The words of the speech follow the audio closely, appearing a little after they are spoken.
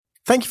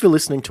Thank you for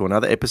listening to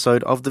another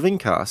episode of The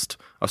Vincast,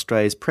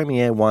 Australia's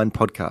premier wine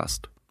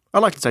podcast. I'd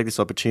like to take this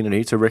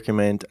opportunity to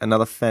recommend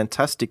another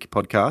fantastic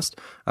podcast,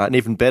 an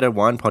even better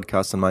wine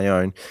podcast than my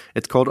own.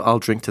 It's called I'll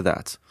Drink to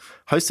That.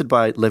 Hosted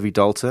by Levi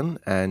Dalton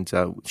and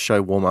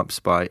show warm-ups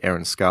by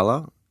Aaron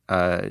Scala.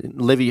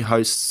 Levi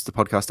hosts the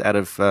podcast out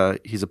of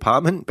his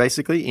apartment,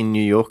 basically, in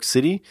New York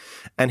City,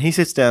 and he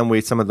sits down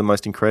with some of the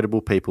most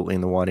incredible people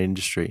in the wine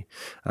industry.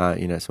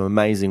 Some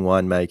amazing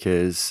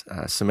winemakers,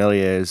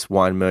 sommeliers,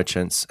 wine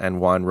merchants,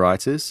 and wine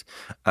writers.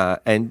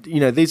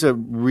 These are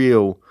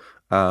real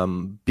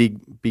big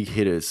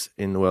hitters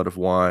in the world of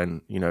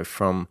wine,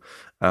 from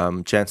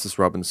Jancis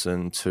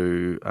Robinson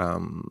to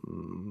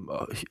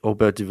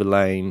Aubert de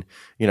Villaine.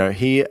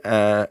 He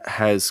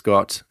has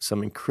got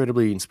some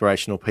incredibly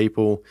inspirational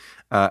people,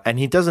 and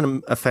he does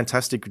a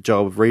fantastic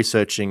job of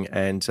researching,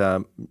 and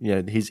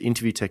his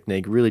interview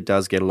technique really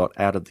does get a lot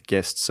out of the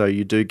guests, so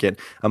you do get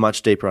a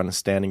much deeper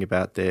understanding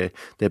about their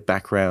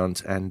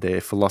background and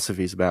their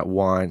philosophies about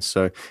wine.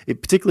 So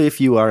particularly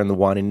if you are in the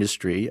wine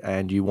industry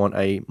and you want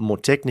a more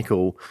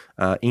technical,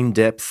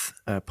 in-depth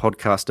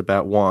podcast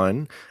about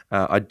wine,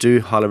 I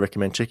do highly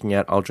recommend checking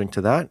out I'll Drink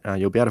to That.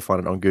 You'll be able to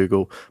find it on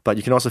Google, but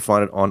you can also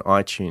find it on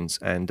iTunes.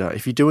 And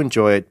if you do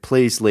enjoy it,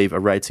 please leave a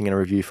rating and a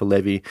review for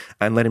Levi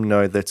and let him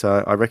know that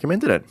I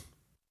recommended it.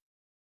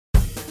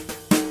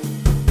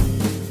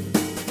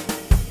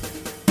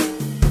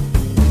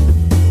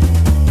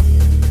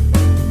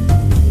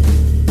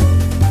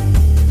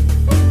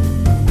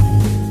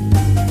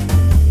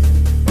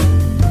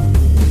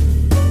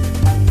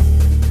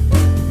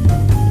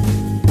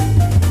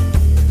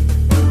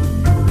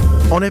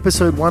 On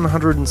episode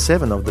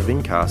 107 of the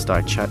Vincast,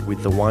 I chat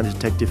with the wine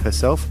detective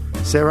herself,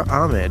 Sarah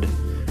Ahmed,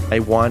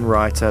 a wine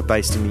writer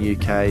based in the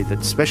UK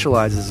that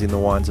specialises in the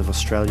wines of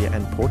Australia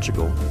and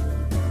Portugal.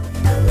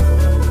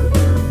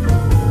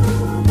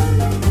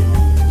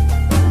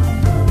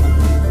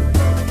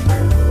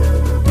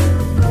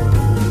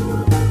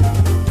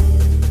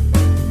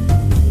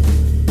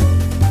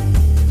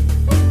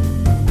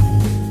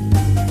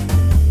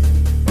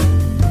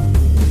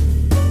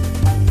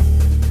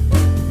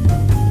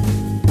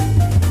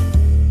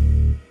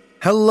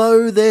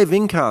 Hello there,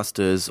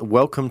 Vincasters.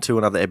 Welcome to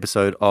another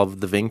episode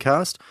of The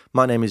Vincast.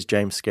 My name is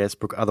James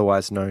Scaresbrook,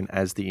 otherwise known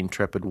as the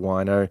Intrepid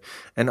Wino,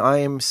 and I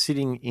am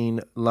sitting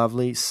in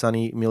lovely,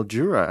 sunny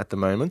Mildura at the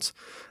moment.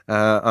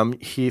 I'm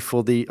here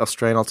for the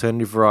Australian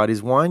Alternative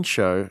Varieties Wine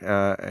Show,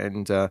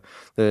 and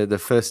the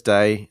first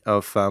day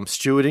of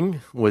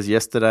stewarding was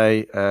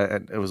yesterday,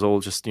 and it was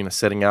all just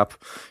setting up,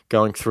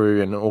 going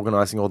through and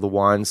organising all the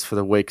wines for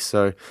the week.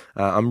 So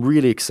I'm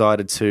really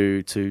excited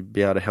to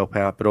be able to help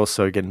out, but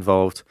also get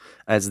involved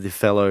as the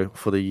fellow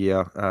for the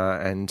year,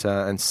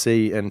 and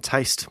see and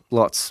taste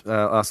lots,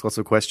 ask lots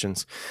of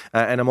questions.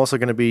 And I'm also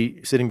going to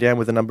be sitting down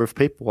with a number of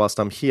people whilst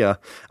I'm here,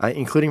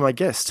 including my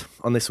guest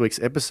on this week's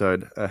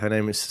episode. Her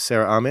name is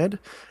Sarah Ahmed.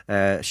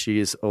 She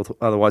is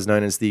otherwise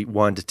known as the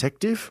Wine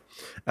Detective,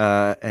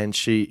 and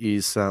she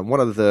is one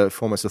of the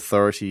foremost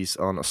authorities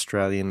on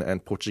Australian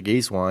and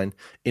Portuguese wine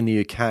in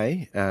the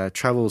UK,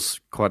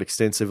 travels quite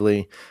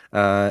extensively,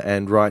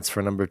 and writes for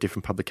a number of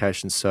different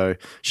publications. So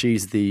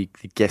she's the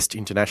guest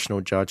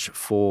international judge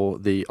for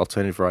the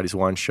Alternative Varieties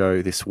Wine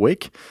Show this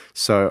week.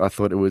 So I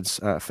thought it was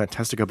a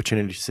fantastic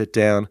opportunity to sit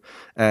down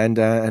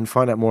and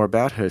find out more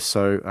about her.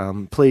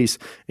 So please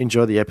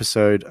enjoy the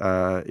episode.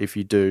 If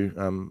you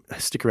do,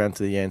 stick around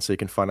to the end so you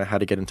can find out how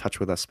to get in touch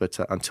with us. But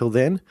until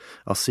then,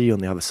 I'll see you on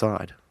the other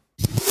side.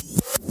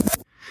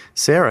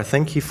 Sarah,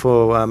 thank you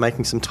for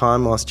making some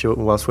time whilst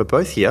we're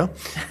both here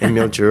in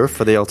Mildura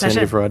for the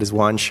Alternative Varieties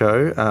Wine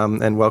Show,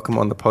 and welcome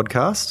on the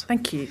podcast.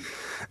 Thank you.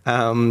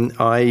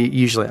 I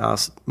usually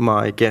ask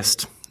my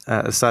guest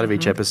at the start of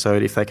each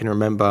episode if they can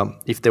remember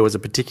if there was a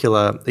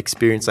particular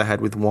experience they had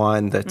with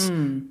wine that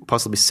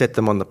possibly set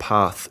them on the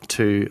path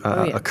to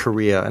a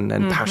career and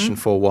passion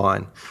for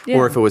wine,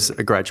 or if it was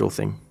a gradual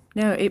thing.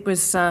 No, it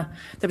was. There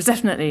was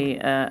definitely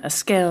a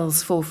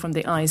scales fall from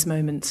the eyes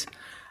moment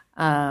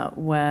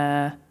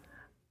where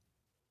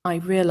I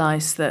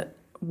realised that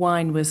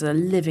wine was a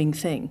living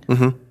thing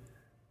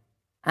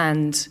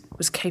and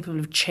was capable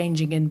of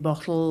changing in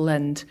bottle,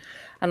 and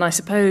I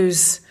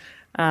suppose.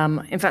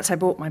 In fact, I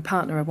bought my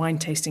partner a wine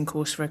tasting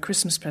course for a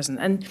Christmas present,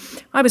 and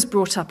I was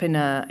brought up in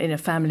a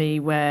family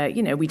where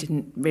we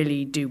didn't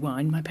really do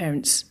wine. My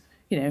parents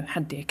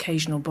had the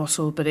occasional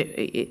bottle, but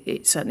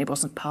it certainly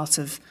wasn't part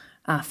of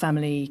our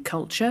family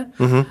culture.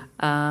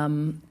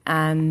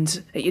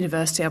 And at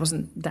university, I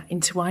wasn't that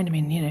into wine. I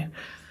mean,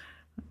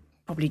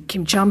 probably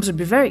Kim Chalmers would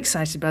be very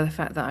excited by the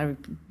fact that I,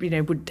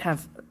 would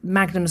have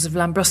magnums of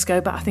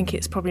Lambrusco, but I think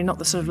it's probably not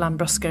the sort of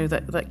Lambrusco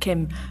that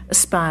Kim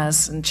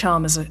aspires and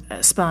Chalmers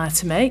aspire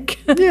to make.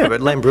 Yeah,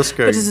 but Lambrusco,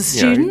 but as a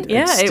student,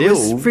 it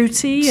was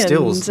fruity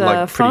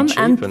and fun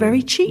and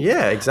very cheap.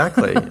 Yeah,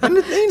 exactly. And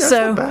it's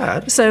not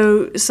bad.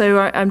 So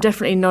I'm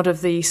definitely not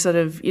of the sort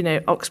of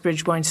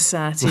Oxbridge Wine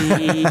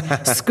Society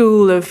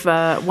school of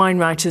wine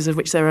writers, of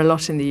which there are a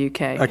lot in the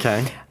UK.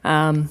 Okay.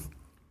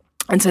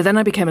 And so then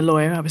I became a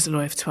lawyer. I was a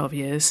lawyer for 12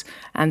 years.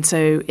 And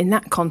so in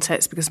that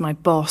context, because my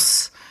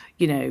boss,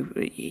 I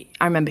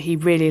remember he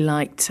really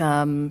liked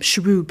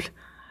Cheveuble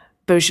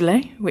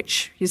Beaujolais,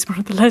 which is one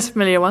of the less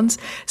familiar ones.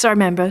 So I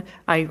remember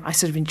I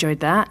sort of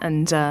enjoyed that.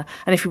 And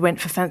if we went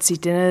for fancy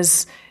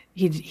dinners,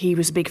 he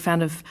was a big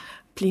fan of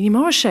Pliny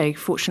Morrichet,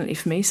 fortunately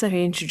for me, so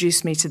he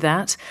introduced me to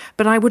that.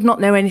 But I would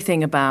not know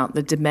anything about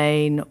the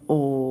domain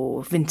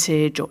or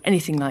vintage or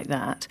anything like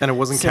that. And it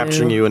wasn't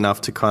capturing you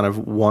enough to kind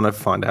of want to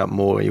find out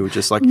more. You were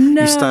just like,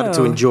 you started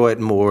to enjoy it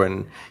more.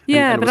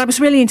 But I was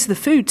really into the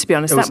food, to be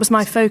honest. That was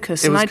my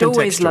focus. And I'd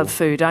always loved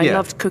food. I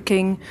loved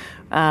cooking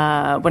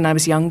when I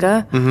was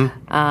younger.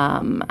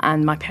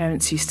 And my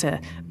parents used to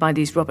buy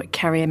these Robert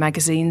Carrier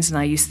magazines, and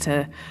I used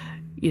to...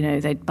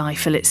 they'd buy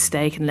fillet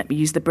steak and let me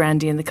use the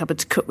brandy in the cupboard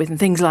to cook with and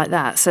things like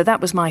that. So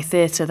that was my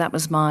theatre. That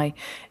was my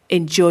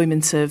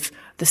enjoyment of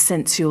the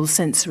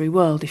sensory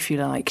world, if you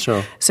like.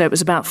 Sure. So it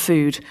was about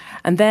food.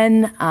 And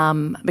then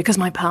because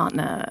my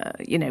partner,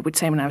 would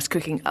say when I was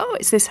cooking, oh,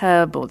 it's this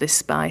herb or this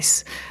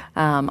spice,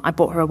 I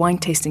bought her a wine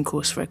tasting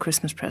course for a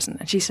Christmas present.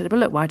 And she said,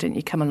 well, look, why don't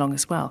you come along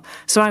as well?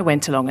 So I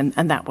went along,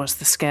 and that was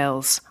the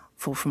scales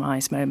fall from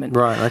eyes moment.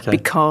 Right, okay.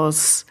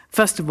 Because,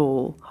 first of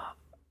all,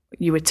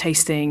 we were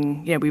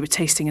tasting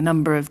a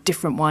number of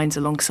different wines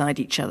alongside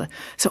each other.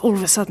 So all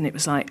of a sudden it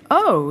was like,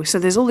 oh, so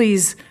there's all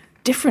these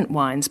different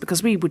wines,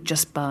 because we would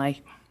just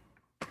buy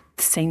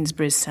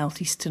Sainsbury's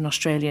Southeastern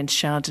Australian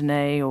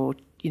Chardonnay or,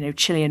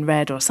 Chilean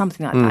Red or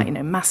something like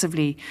that,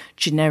 massively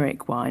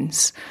generic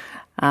wines.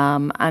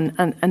 And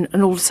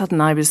all of a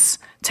sudden I was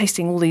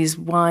tasting all these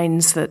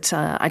wines that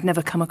I'd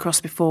never come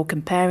across before,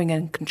 comparing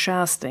and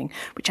contrasting,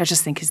 which I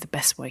just think is the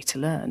best way to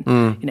learn.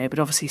 But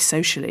obviously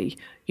socially,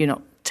 you're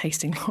not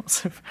tasting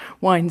lots of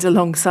wines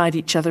alongside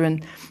each other.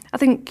 And I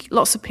think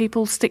lots of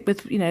people stick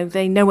with,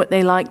 they know what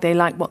they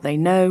like what they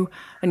know,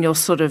 and you're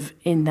sort of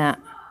in that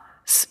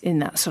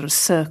sort of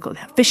circle,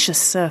 that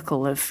vicious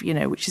circle of,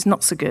 which is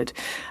not so good.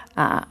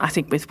 I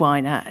think with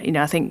wine,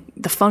 I think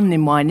the fun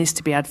in wine is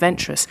to be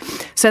adventurous.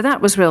 So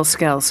that was real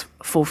scales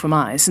fall from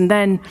eyes. And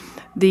then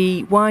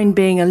the wine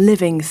being a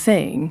living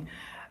thing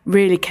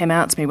really came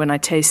out to me when I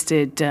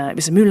tasted, it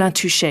was a Moulin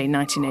Touché in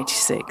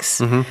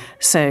 1986.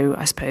 So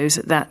I suppose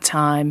at that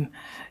time,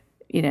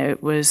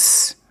 it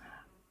was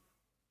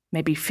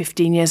maybe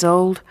 15 years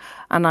old.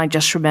 And I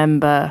just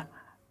remember,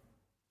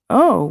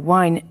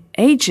 wine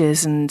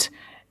ages and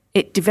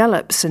it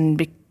develops and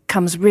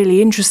becomes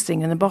really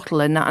interesting in the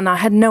bottle. And I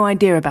had no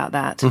idea about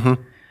that.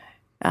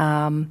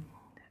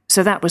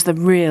 So that was the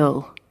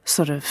real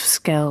sort of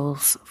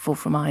scales fall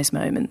from eyes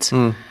moment.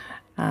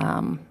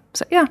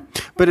 So yeah,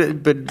 but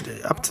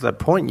up to that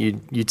point,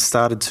 you'd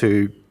started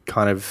to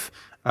kind of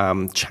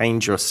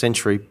change your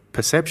sensory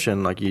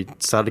perception. Like you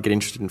started to get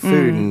interested in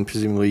food, and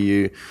presumably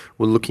you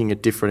were looking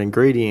at different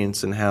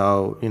ingredients and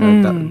how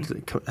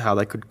how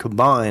they could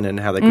combine and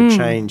how they could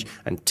change,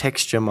 and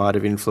texture might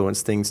have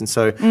influenced things. And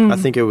so I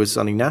think it was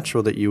only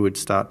natural that you would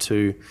start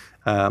to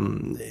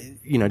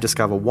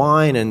discover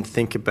wine and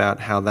think about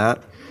how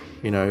that.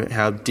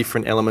 How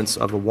different elements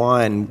of a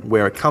wine,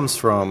 where it comes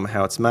from,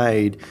 how it's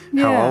made,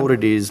 how old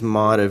it is,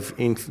 might have,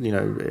 changed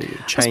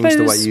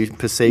the way you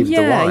perceive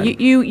the wine.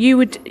 Yeah, you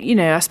would,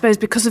 I suppose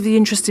because of the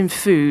interest in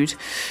food,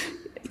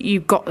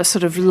 you've got a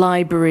sort of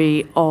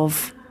library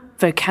of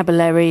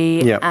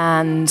vocabulary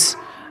and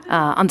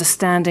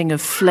understanding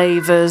of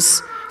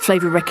flavours,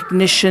 flavour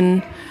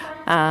recognition.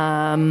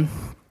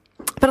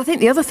 But I think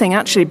the other thing,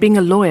 actually, being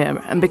a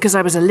lawyer, and because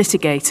I was a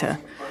litigator,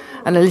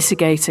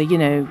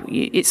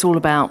 it's all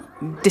about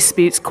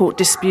disputes, court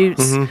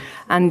disputes,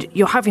 and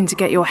you're having to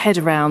get your head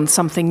around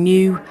something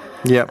new,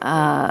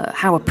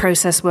 how a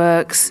process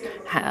works,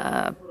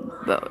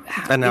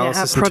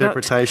 analysis,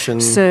 interpretation,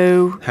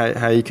 so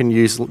how you can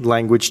use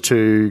language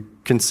to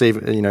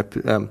conceive,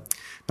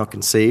 not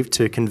conceive,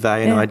 to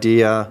convey an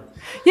idea.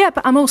 Yeah,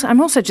 but I'm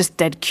also just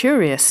dead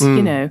curious,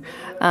 so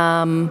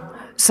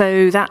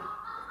that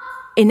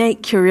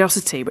innate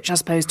curiosity, which I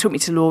suppose took me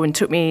to law and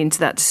took me into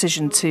that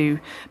decision to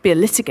be a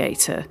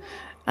litigator,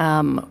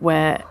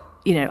 where,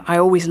 I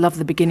always love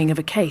the beginning of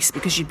a case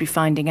because you'd be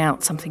finding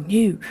out something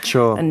new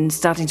and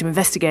starting to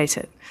investigate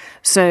it.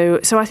 So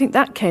I think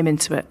that came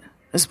into it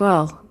as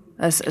well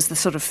as the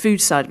sort of food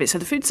side of it. So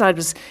the food side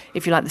was,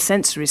 if you like, the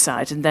sensory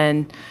side, and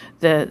then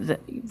the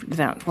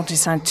without wanting to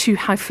sound too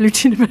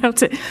highfalutin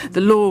about it,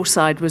 the law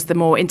side was the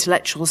more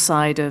intellectual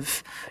side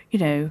of,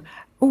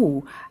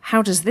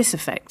 how does this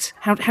affect?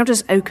 How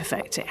does oak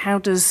affect it? How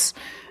does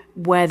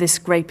where this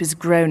grape is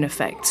grown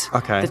affect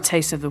the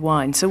taste of the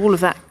wine? So all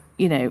of that,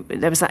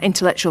 there was that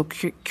intellectual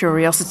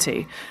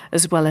curiosity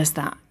as well as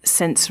that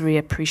sensory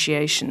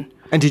appreciation.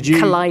 And did you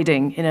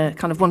colliding in a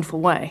kind of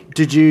wonderful way?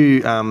 Did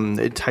you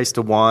taste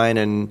a wine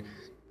and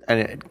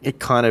it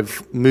kind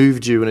of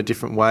moved you in a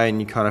different way, and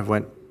you kind of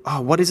went,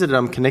 oh, what is it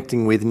I'm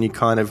connecting with? And you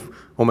kind of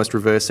almost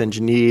reverse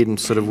engineered and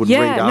sort of would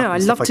read up. I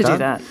love to do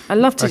that. I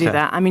love to do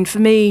that. I mean, for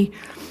me,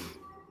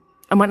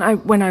 and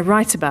when I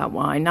write about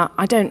wine,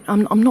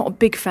 I'm not a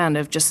big fan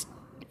of just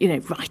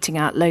writing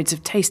out loads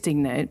of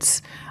tasting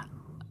notes.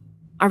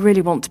 I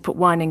really want to put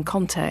wine in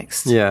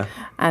context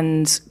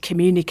and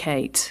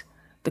communicate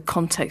the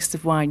context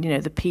of wine,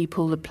 the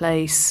people, the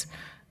place,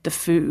 the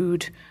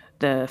food,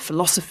 the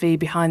philosophy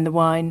behind the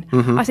wine.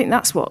 I think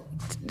that's what,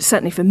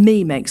 certainly for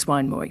me, makes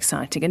wine more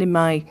exciting. And in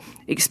my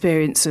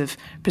experience of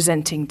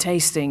presenting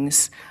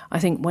tastings, I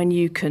think when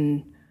you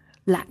can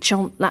latch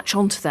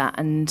onto that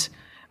and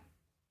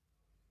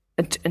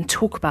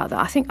talk about that,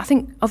 I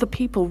think other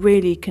people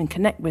really can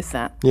connect with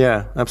that.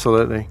 Yeah,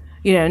 absolutely.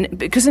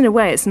 Because in a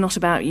way, it's not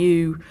about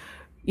you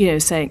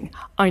saying,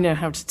 I know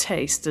how to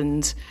taste,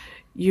 and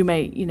you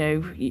may,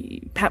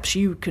 perhaps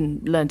you can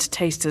learn to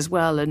taste as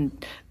well,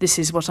 and this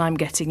is what I'm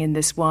getting in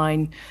this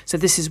wine, so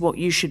this is what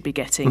you should be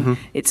getting.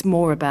 It's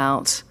more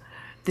about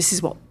this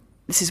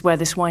is where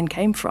this wine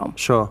came from.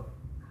 Sure.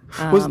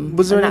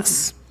 Was there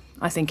that's,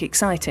 I think,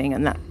 exciting,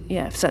 and that,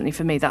 certainly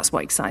for me, that's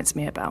what excites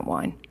me about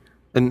wine.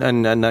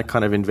 And that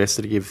kind of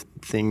investigative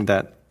thing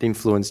that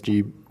influenced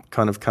you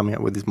kind of coming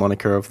up with this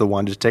moniker of the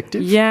wine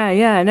detective?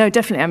 Yeah, no,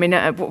 definitely. I mean,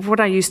 what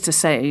I used to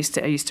say,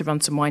 I used to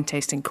run some wine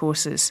tasting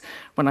courses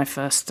when I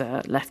first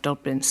left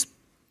Oddbins,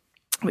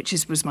 which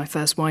was my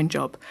first wine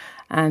job.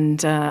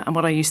 And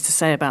what I used to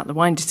say about the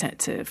wine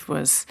detective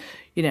was,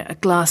 a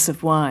glass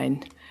of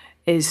wine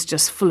is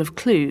just full of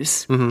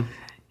clues,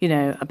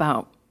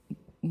 about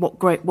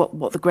what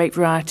the grape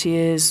variety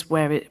is,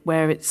 where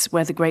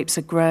the grapes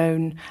are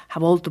grown,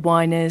 how old the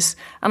wine is,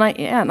 and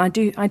I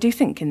do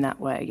think in that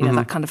way,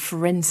 that kind of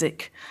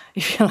forensic,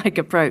 if you like,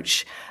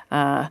 approach,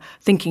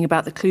 thinking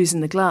about the clues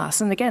in the glass.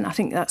 And again, I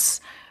think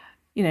that's,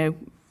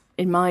 in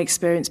my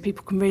experience,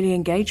 people can really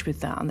engage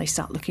with that, and they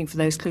start looking for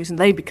those clues, and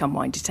they become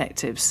wine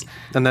detectives.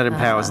 And that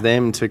empowers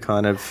them to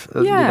kind of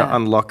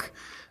unlock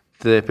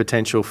the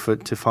potential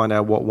to find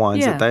out what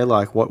wines that they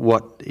like,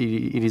 what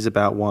it is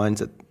about wines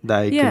that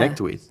they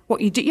connect with.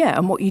 What you do,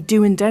 and what you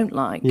do and don't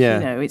like.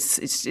 Yeah. It's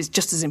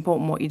just as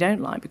important what you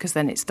don't like, because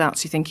then it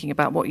starts you thinking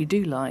about what you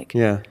do like.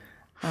 Yeah.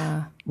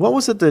 What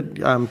was it that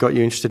got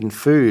you interested in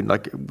food?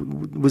 Like,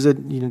 was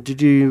it,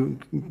 did you,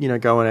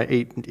 go and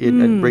eat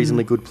at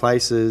reasonably good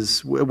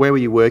places? Where were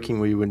you working?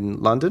 Were you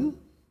in London?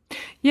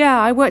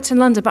 Yeah, I worked in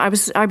London, but I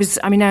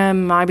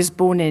was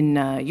born in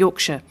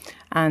Yorkshire,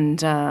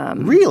 and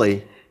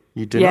really.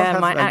 You do not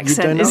have my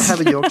accent. You do not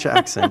have a Yorkshire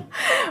accent.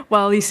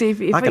 Well, you see,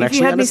 if you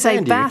heard me say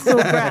Bath or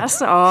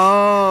Brass,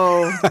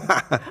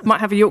 might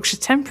have a Yorkshire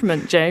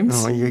temperament, James.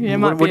 Oh,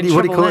 what do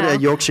you call it? A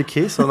Yorkshire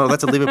kiss? Oh no,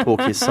 that's a Liverpool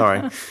kiss.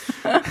 Sorry.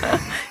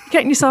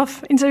 Getting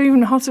yourself into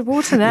even hotter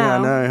water now. Yeah,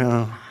 I know.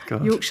 Oh,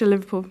 God. Yorkshire,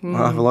 Liverpool.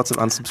 I'll have lots of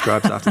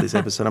unsubscribes after this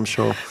episode, I'm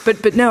sure.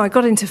 But no, I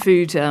got into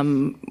food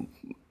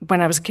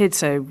when I was a kid,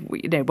 so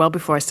well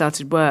before I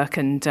started work,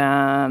 and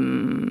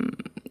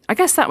I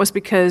guess that was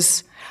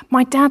because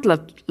my dad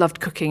loved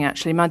cooking.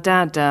 Actually, my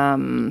dad's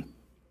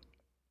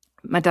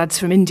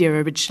from India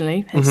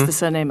originally, hence the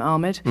surname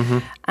Ahmed.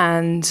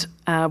 And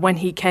when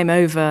he came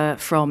over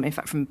from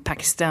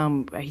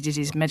Pakistan, he did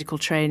his medical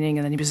training,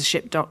 and then he was a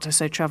ship doctor,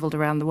 so travelled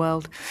around the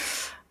world.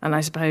 And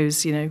I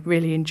suppose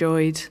really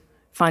enjoyed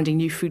finding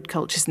new food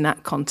cultures in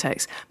that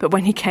context. But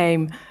when he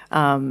came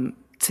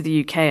to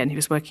the UK, and he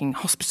was working in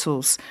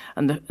hospitals,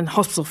 and the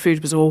hospital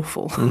food was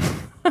awful.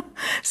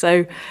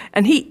 So,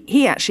 and he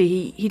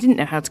didn't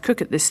know how to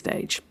cook at this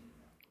stage,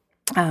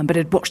 but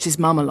had watched his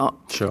mum a lot.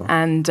 Sure.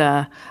 And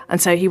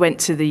so he went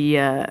to the.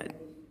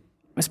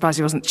 I'm surprised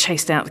he wasn't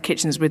chased out of the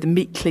kitchens with a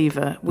meat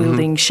cleaver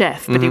wielding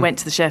chef, but he went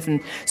to the chef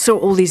and saw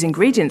all these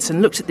ingredients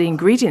and looked at the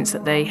ingredients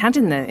that they had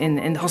in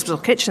the hospital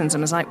kitchens,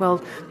 and was like,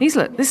 well,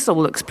 this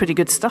all looks pretty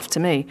good stuff to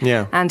me.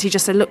 Yeah. And he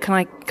just said, look, can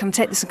I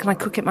take this and can I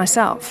cook it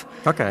myself?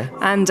 Okay.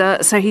 And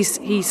so he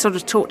sort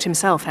of taught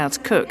himself how to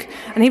cook,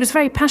 and he was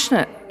very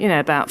passionate,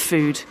 about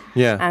food.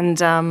 Yeah. And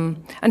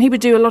he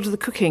would do a lot of the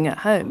cooking at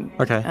home.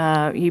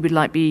 Okay. He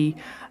would be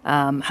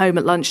home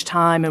at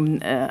lunchtime,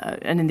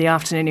 and in the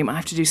afternoon he might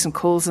have to do some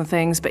calls and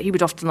things, but he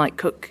would often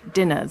cook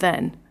dinner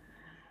then.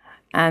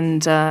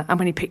 And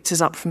when he picked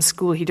us up from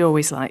school, he'd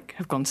always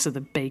have gone to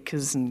the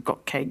baker's and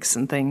got cakes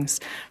and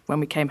things when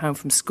we came home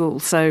from school.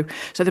 So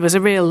there was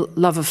a real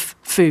love of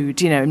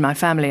food, in my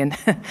family. And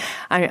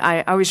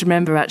I always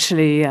remember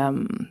actually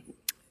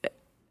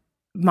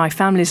my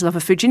family's love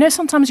of food.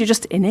 Sometimes you're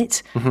just in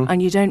it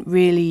and you don't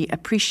really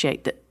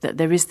appreciate that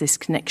there is this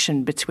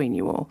connection between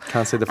you all.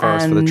 Can't see the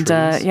forest for the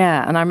trees.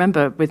 And I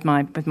remember with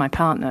my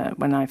partner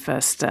when I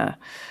first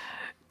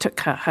took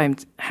her home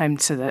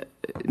to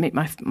meet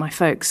my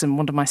folks, and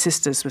one of my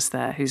sisters was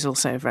there, who's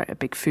also a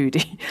big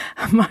foodie.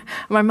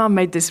 My mum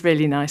made this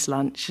really nice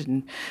lunch,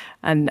 and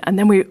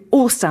then we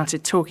all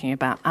started talking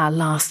about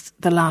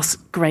the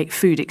last great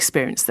food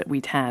experience that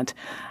we'd had,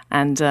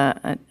 and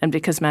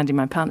because Mandy,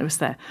 my partner, was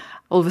there,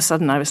 all of a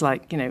sudden I was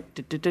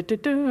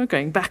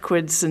going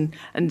backwards and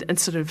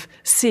sort of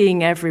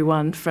seeing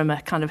everyone from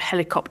a kind of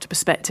helicopter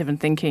perspective and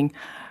thinking,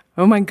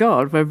 oh my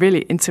God, we're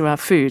really into our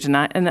food. And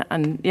I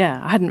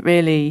hadn't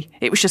really,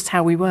 it was just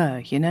how we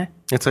were,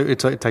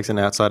 It takes an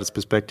outsider's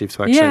perspective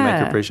to actually make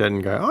you appreciate it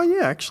and go, oh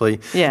yeah,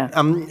 actually. Yeah.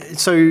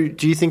 So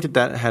do you think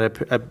that had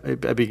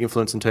a big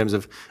influence in terms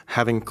of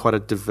having quite a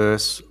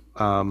diverse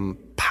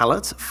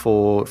palate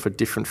for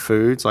different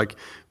foods? Like,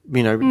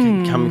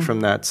 coming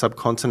from that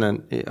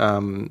subcontinent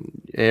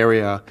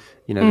area,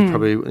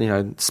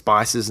 probably,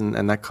 spices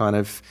and that kind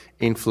of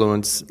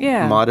influence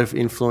might have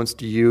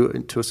influenced you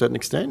to a certain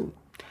extent?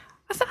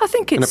 I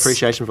think it's an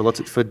appreciation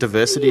for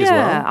diversity as well.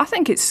 Yeah,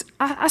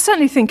 I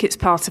certainly think it's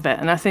part of it.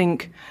 And I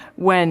think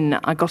when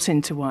I got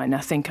into wine,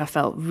 I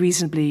felt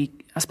reasonably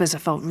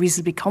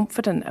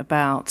confident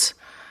about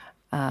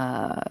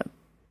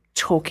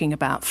talking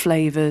about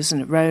flavours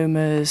and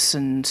aromas,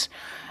 and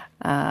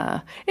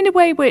in a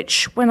way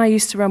which, when I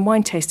used to run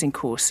wine tasting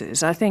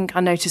courses, I think I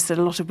noticed that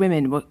a lot of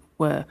women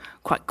were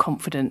quite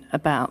confident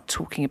about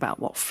talking about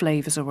what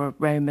flavours or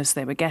aromas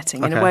they were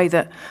getting in a way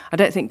that I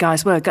don't think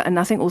guys were. And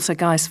I think also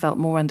guys felt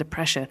more under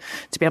pressure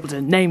to be able to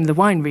name the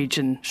wine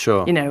region,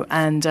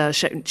 and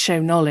show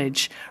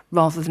knowledge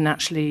rather than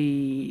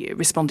actually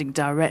responding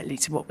directly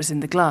to what was in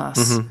the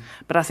glass. Mm-hmm.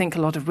 But I think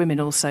a lot of women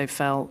also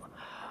felt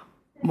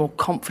more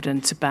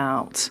confident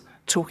about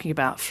talking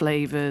about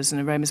flavours and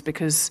aromas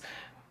because,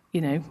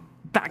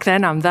 back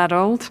then, I'm that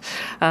old,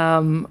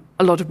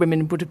 a lot of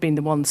women would have been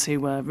the ones who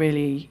were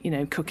really,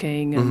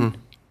 cooking and...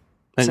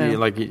 And so,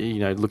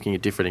 looking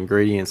at different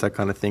ingredients, that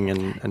kind of thing,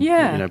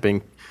 and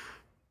being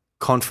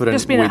confident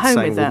just being with at home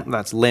saying, with well, that.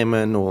 that's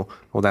lemon or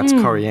that's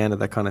coriander,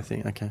 that kind of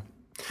thing. Okay.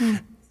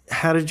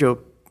 How did your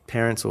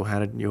parents or how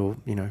did your,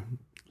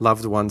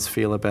 loved ones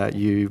feel about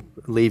you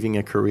leaving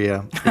a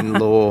career in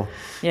law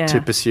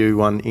to pursue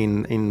one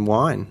in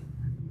wine?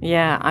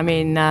 Yeah, I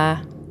mean...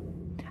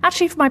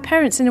 Actually, for my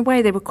parents, in a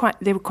way, they were quite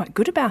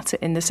good about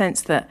it in the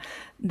sense that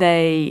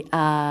they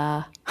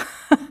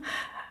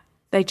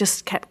they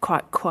just kept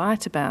quite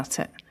quiet about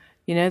it.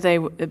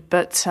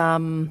 But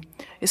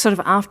it's sort of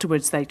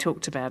afterwards they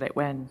talked about it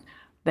when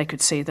they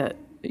could see that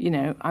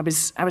I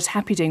was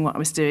happy doing what I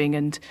was doing,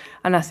 and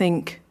I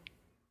think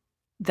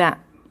that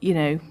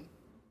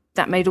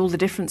that made all the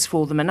difference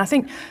for them. And I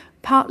think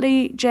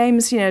partly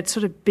James, had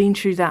sort of been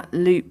through that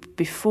loop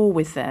before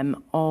with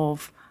them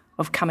of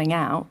coming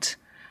out.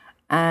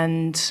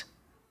 And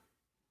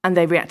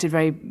they reacted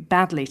very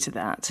badly to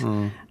that.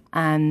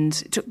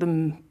 And it took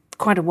them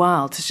quite a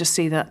while to just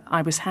see that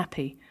I was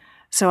happy.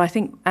 So I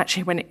think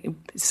actually when it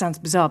sounds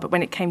bizarre, but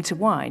when it came to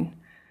wine,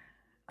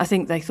 I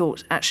think they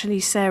thought,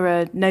 actually,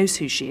 Sarah knows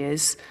who she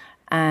is.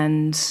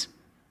 And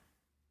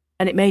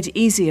it made it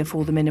easier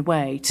for them in a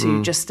way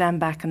to just stand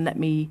back and let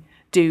me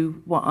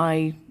do what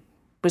I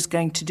was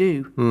going to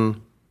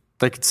do.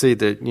 They could see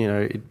that,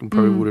 it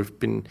probably would have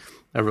been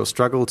a real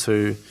struggle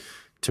to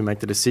make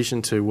the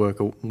decision to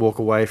walk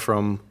away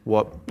from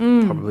what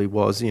probably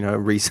was, a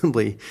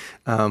reasonably,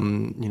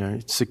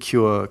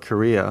 secure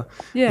career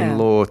in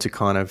law to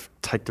kind of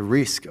take the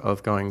risk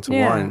of going to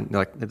wine.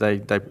 Like they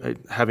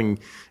having,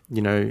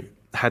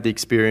 had the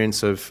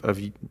experience of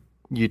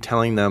you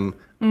telling them,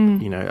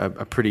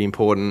 a pretty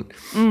important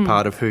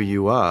part of who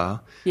you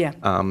are. Yeah.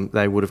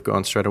 They would have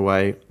gone straight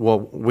away. Well,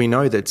 we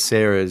know that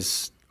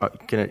Sarah's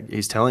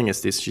is telling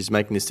us this. She's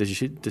making this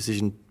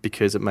decision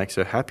because it makes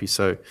her happy.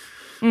 So.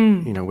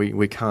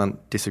 We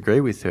can't disagree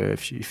with her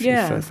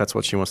if that's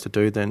what she wants to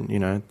do. Then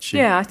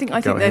I think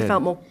they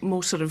felt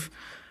more sort of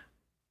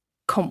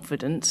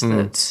confident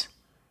that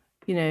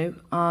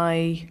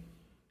I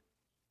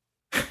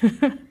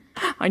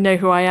I know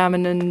who I am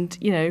and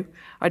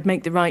I'd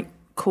make the right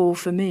call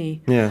for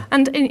me. Yeah,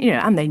 and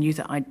they knew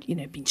that I'd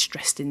been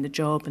stressed in the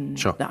job and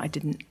that I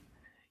didn't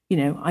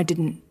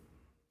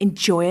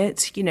enjoy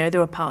it. There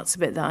were parts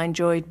of it that I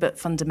enjoyed, but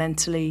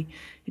fundamentally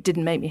it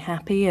didn't make me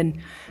happy.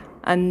 And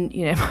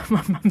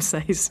my mum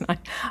says,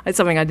 it's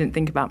something I didn't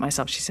think about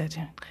myself. She said,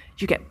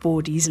 "You get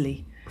bored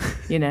easily,"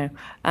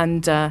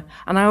 And I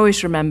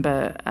always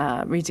remember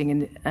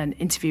reading an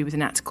interview with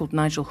an actor called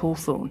Nigel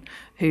Hawthorne,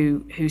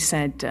 who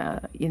said,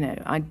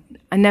 I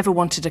never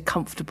wanted a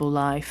comfortable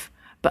life,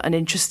 but an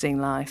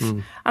interesting life.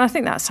 And I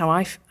think that's how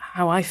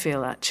I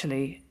feel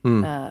actually.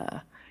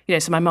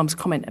 So my mum's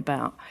comment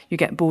about you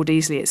get bored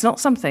easily, it's not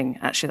something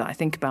actually that I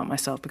think about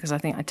myself, because I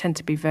think I tend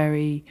to be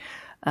very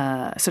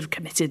sort of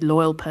committed,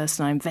 loyal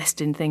person. I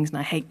invest in things and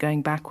I hate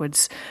going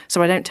backwards.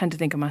 So I don't tend to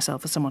think of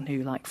myself as someone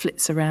who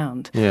flits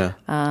around. Yeah.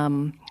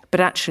 But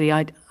actually,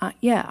 I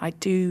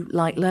do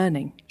like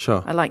learning.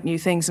 Sure. I like new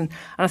things, and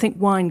I think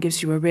wine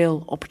gives you a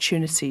real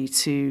opportunity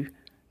to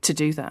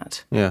do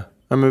that. Yeah.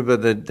 I remember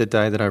the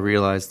day that I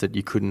realised that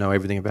you couldn't know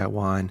everything about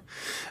wine.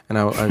 And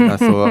I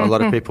thought a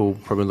lot of people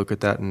probably look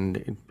at that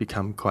and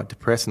become quite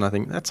depressed. And I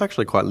think that's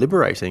actually quite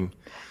liberating.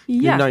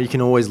 Yeah. You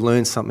can always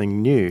learn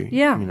something new.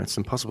 Yeah. It's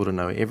impossible to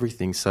know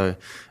everything. So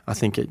I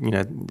think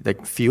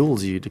that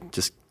fuels you to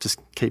just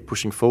keep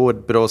pushing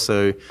forward, but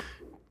also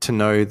to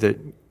know that,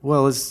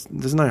 well,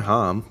 there's no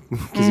harm,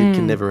 because you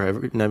can never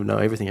know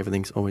everything.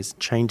 Everything's always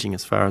changing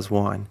as far as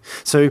wine.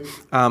 So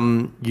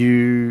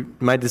you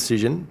made the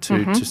decision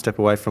to step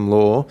away from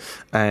law,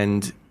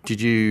 and did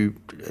you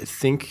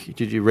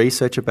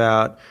research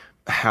about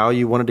how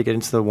you wanted to get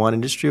into the wine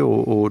industry,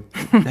 or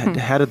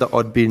how did the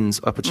odd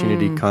bins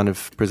opportunity kind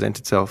of present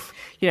itself?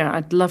 Yeah,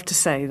 I'd love to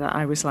say that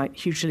I was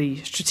hugely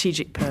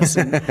strategic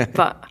person,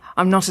 but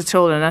I'm not at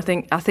all. And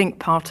I think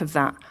part of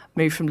that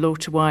move from law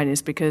to wine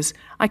is because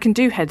I can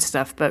do head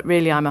stuff, but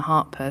really I'm a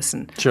heart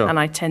person. Sure. And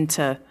I tend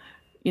to,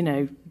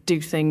 do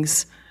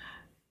things,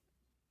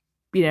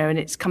 and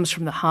it comes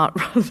from the heart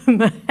rather than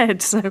the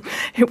head. So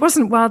it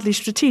wasn't wildly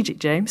strategic,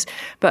 James.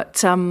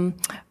 But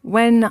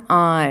when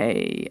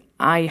I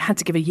had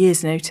to give a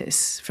year's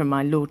notice from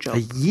my law job.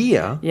 A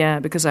year? Yeah,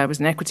 because I was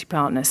an equity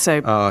partner.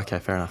 So. Oh, okay,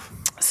 fair enough.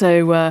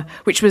 So,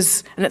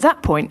 and at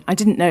that point, I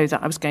didn't know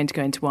that I was going to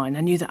go into wine.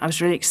 I knew that I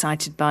was really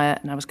excited by it,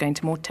 and I was going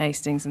to more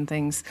tastings and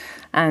things.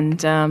 And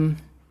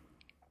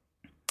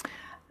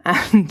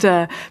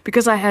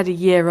because I had a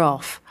year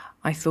off,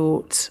 I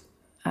thought,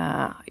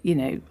 I've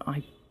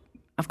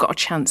got a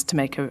chance to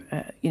make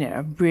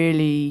a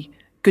really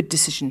good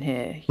decision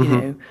here, you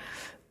know.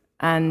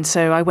 And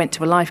so I went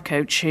to a life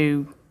coach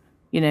who,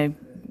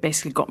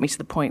 basically got me to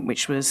the point,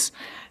 which was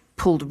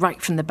pulled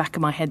right from the back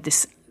of my head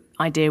this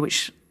idea,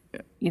 which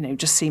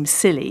just seems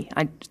silly.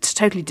 I was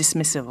totally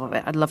dismissive of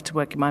it. I'd love to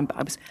work in mine, but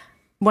I was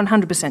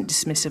 100%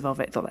 dismissive of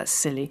it. Thought that's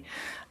silly.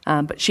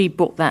 But she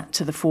brought that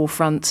to the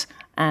forefront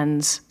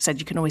and said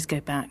you can always go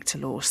back to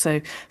law.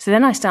 So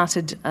then I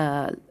started.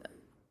 I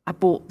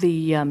bought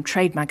the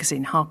trade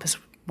magazine Harper's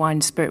Wine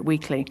and Spirit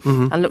Weekly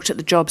and looked at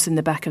the jobs in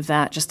the back of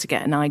that just to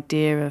get an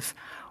idea of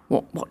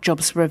what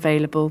jobs were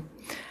available.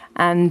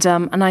 And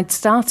I'd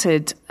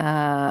started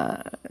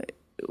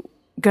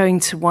going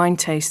to wine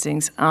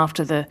tastings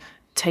after the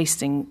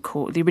tasting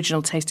course, the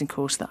original tasting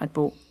course that I'd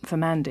bought for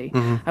Mandy.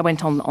 I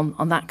went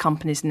on that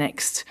company's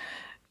next,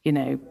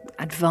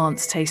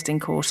 advanced tasting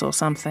course or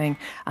something,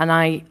 and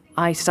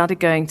I started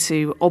going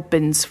to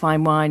Oddbins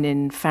Fine Wine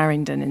in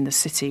Farringdon in the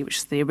city, which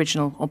is the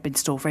original Oddbins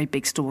store, very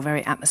big store,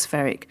 very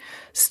atmospheric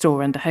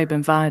store under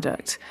Holborn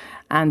Viaduct.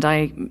 And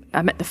I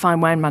met the fine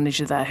wine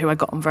manager there, who I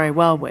got on very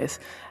well with,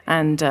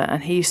 and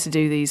he used to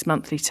do these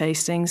monthly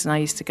tastings, and I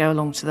used to go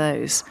along to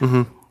those.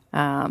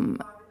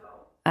 And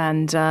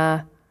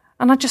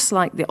I just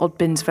like the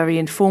Oddbins' very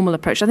informal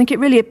approach. I think it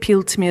really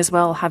appealed to me as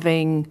well,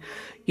 having,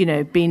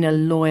 been a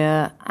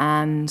lawyer,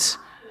 and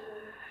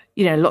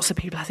lots of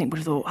people I think would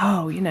have thought,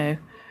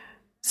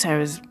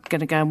 Sarah's going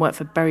to go and work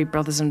for Berry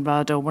Brothers and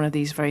Rudd or one of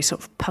these very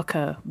sort of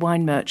pucker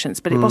wine merchants.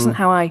 But it wasn't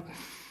how I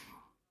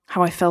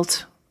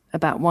felt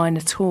about wine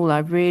at all. I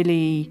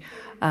really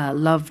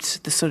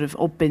loved the sort of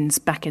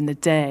Oddbins back in the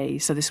day.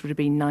 So this would have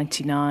been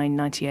 99,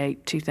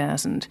 98,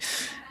 2000.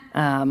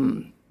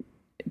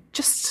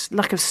 Just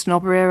lack of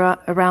snobbery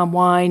around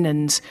wine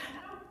and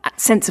a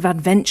sense of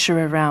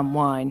adventure around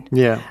wine.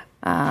 Yeah.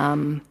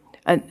 So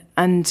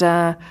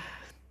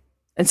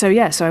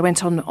I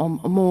went on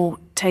more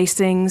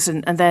tastings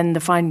and then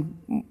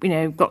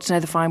got to know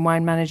the fine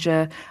wine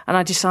manager, and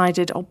I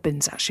decided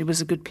Oddbins actually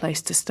was a good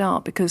place to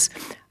start because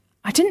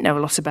I didn't know a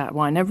lot about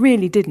wine. I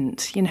really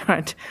didn't.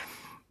 I'd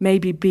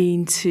maybe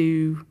been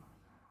to,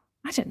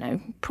 I don't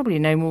know, probably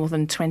no more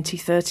than 20,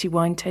 30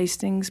 wine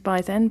tastings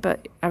by then,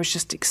 but I was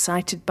just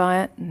excited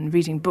by it and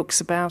reading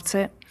books about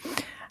it.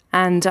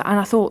 And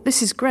I thought,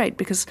 this is great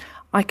because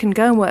I can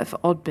go and work for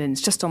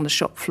Oddbins just on the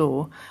shop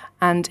floor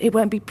and it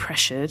won't be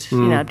pressured.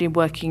 I'd been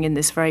working in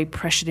this very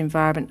pressured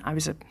environment. I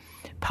was a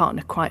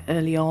partner quite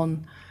early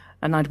on,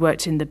 and I'd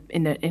worked in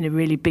a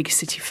really big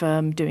city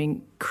firm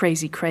doing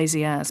crazy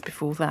hours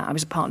before that. I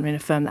was a partner in a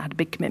firm that had a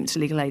big commitment to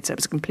legal aid, so it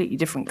was a completely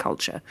different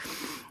culture.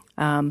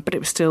 But it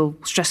was still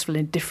stressful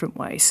in a different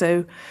way.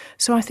 So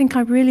I think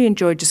I really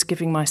enjoyed just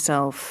giving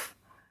myself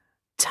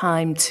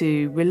time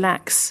to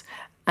relax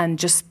and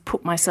just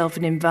put myself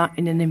in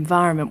an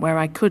environment where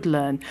I could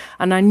learn.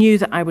 And I knew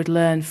that I would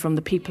learn from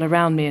the people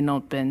around me in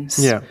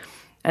Oddbins. Yeah.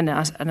 And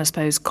I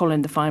suppose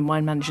Colin, the fine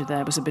wine manager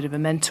there, was a bit of a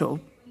mentor.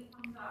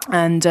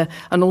 And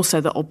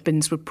also that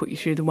Oddbins would put you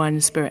through the Wine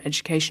and Spirit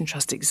Education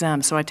Trust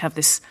exam. So I'd have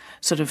this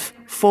sort of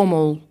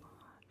formal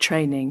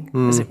training,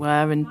 as it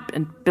were, and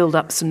build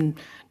up some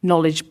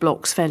knowledge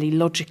blocks fairly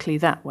logically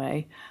that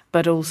way,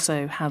 but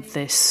also have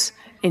this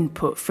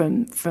input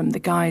from the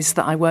guys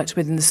that I worked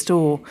with in the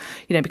store,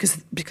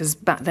 because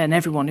back then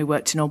everyone who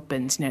worked in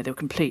Oddbins, they were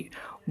complete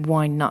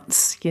wine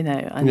nuts,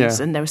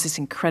 and there was this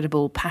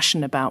incredible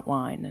passion about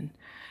wine, and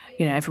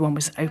everyone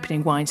was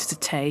opening wines to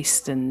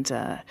taste, and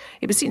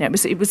it was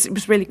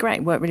really great.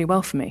 It worked really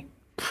well for me.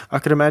 I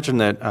could imagine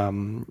that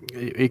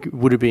it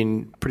would have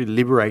been pretty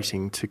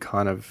liberating to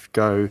kind of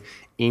go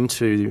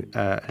into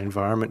an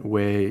environment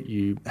where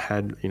you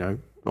had,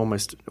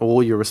 almost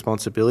all your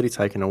responsibility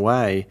taken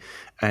away,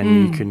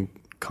 and you can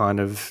kind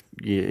of,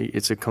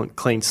 it's a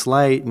clean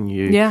slate, and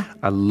you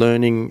are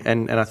learning.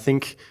 And I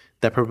think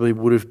that probably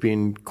would have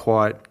been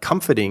quite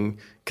comforting,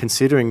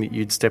 considering that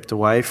you'd stepped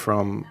away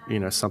from,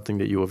 something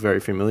that you were very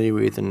familiar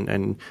with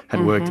and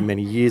had worked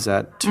many years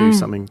at to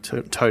something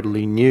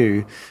totally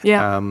new.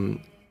 Yeah.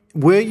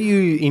 Were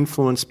you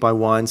influenced by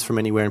wines from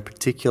anywhere in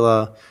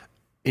particular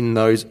in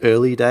those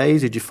early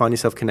days? Did you find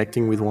yourself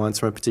connecting with wines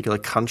from a particular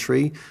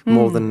country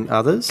more than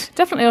others?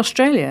 Definitely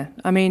Australia.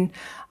 I mean,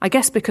 I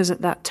guess because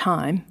at that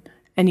time,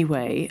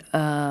 anyway,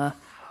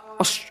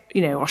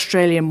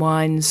 Australian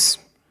wines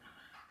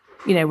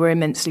were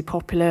immensely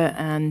popular.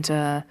 And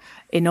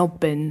in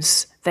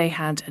Oddbins, they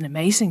had an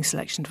amazing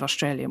selection of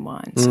Australian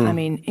wines. I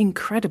mean,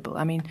 incredible.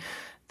 I mean,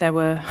 there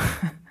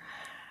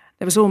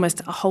was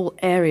almost a whole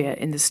area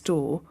in the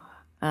store,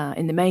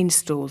 in the main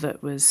store,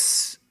 that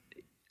was,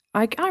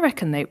 I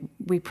reckon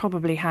we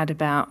probably had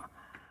about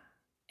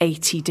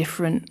 80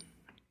 different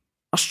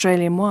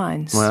Australian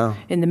wines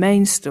in the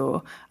main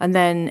store. And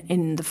then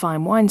in the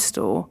fine wine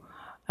store,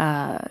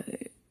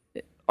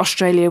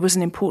 Australia was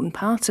an important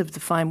part of the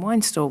fine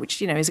wine store,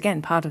 which, is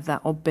again part of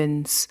that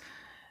Oddbins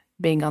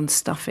being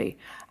unstuffy.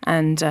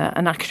 And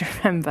I can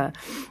remember,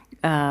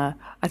 I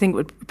think it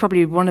would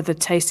probably one of the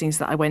tastings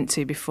that I went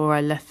to before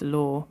I left the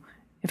law.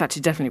 In fact,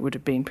 it definitely would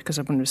have been, because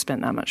I wouldn't have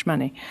spent that much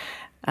money.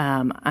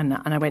 And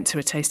I went to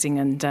a tasting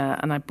and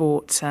I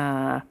bought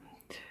a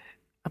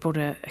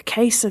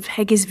case of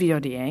Hegis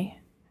Viodier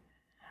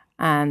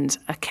and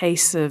a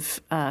case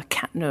of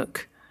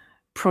Katnook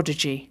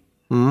Prodigy,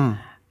 the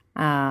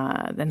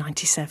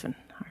 97,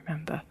 I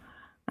remember,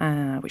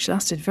 which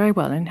lasted very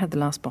well. I only had the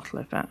last bottle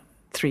about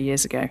 3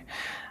 years ago.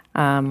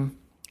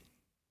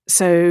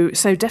 So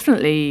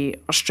definitely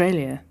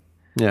Australia.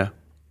 Yeah.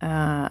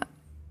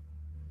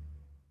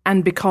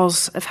 And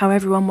because of how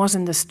everyone was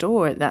in the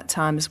store at that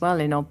time as well,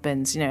 in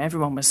Oddbins,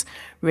 everyone was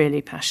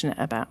really passionate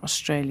about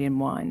Australian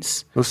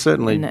wines. Well,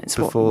 certainly and that's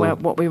before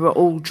what we were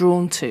all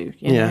drawn to.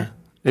 You know?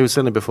 It was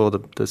certainly before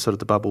the sort of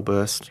the bubble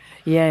burst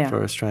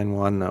for Australian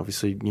wine.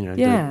 Obviously,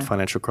 the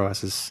financial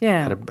crisis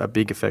had a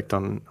big effect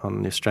on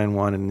the Australian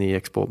wine and the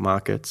export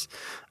markets.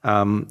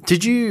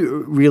 Did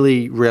you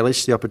really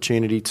relish the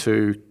opportunity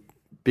to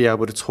be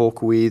able to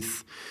talk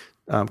with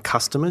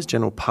customers,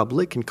 general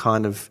public, and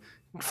kind of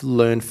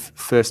learn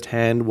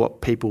firsthand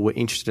what people were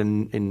interested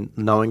in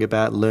knowing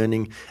about,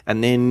 learning,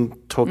 and then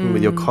talking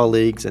with your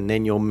colleagues and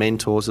then your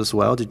mentors as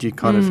well? Did you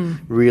kind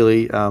of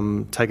really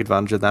take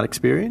advantage of that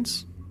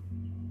experience?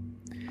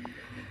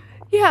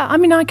 Yeah, I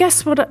mean, I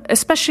guess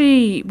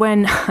especially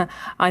when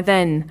I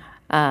then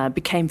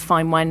became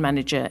fine wine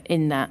manager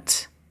in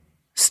that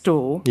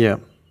store. Yeah.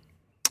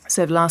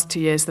 So the last 2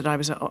 years that I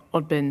was at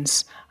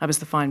Oddbins, I was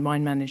the fine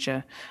wine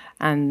manager,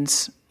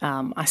 and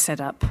I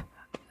set up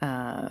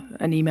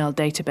an email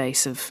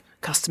database of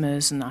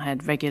customers, and I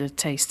had regular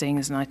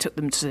tastings, and I took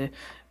them to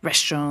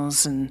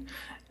restaurants, and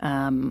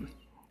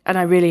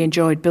I really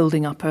enjoyed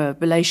building up a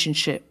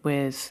relationship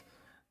with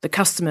the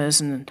customers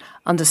and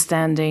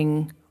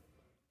understanding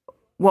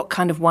what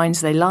kind of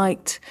wines they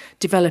liked,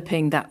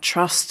 developing that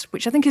trust,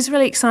 which I think is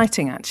really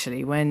exciting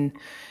actually when,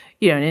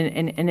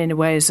 and in a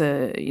way as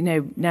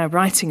now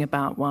writing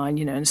about wine,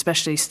 and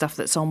especially stuff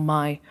that's on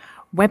my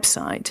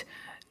website,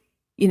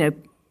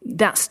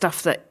 that's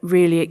stuff that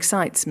really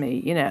excites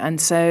me,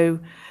 and so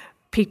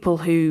people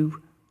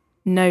who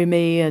know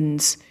me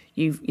and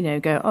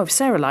go, oh, if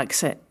Sarah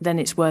likes it, then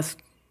it's worth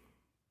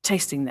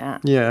tasting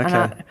that. Yeah,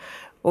 okay.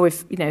 Or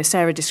if,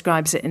 Sarah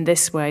describes it in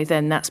this way,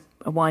 then that's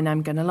a wine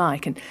I'm going to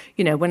like. And,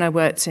 when I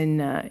worked in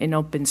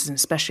Oddbins, and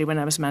especially when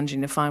I was managing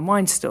the fine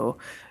wine store,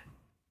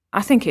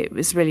 I think it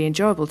was really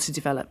enjoyable to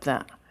develop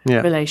that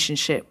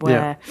relationship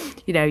where,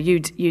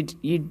 you'd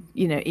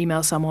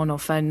email someone or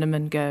phone them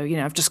and go,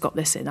 I've just got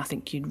this in, I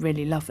think you'd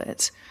really love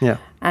it. Yeah.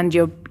 And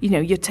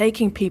you're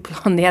taking people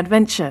on the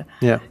adventure.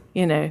 Yeah.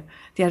 The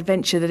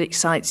adventure that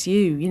excites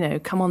you,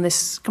 come on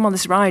this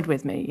ride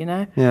with me,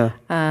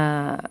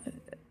 Yeah.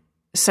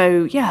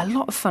 So a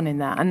lot of fun in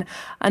that,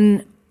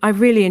 and I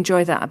really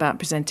enjoy that about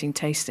presenting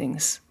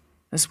tastings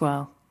as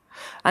well.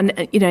 And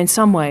in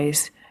some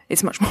ways,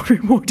 it's much more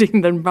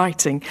rewarding than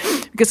writing,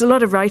 because a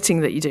lot of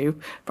writing that you do,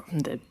 from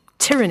the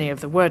tyranny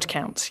of the word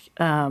count,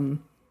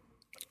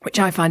 which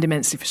I find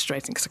immensely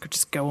frustrating, because I could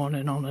just go on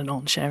and on and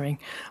on sharing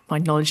my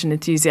knowledge and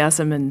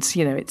enthusiasm, and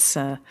it's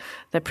they're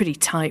pretty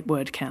tight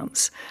word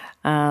counts.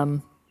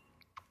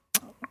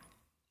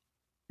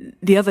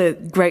 The other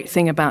great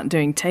thing about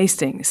doing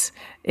tastings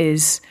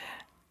is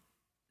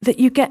that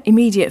you get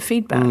immediate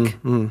feedback.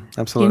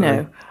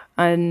 Absolutely.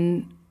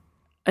 And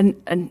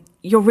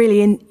you're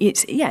really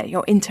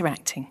you're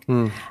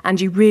interacting,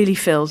 and you really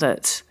feel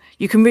that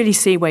you can really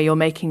see where you're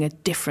making a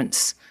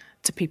difference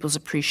to people's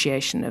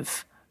appreciation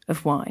of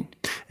wine.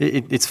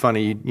 It's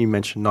funny, you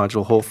mentioned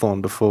Nigel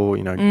Hawthorne before,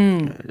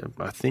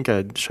 I think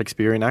a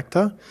Shakespearean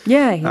actor.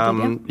 Yeah, he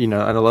did, and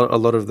a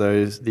lot of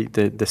those,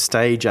 the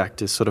stage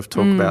actors sort of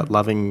talk about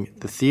loving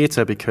the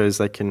theatre because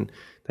they can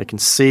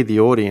see the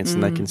audience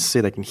and they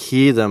can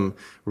hear them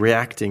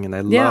reacting, and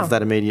they love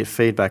that immediate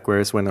feedback.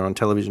 Whereas when they're on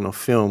television or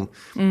film,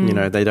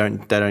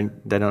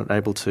 they're not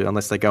able to,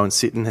 unless they go and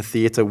sit in a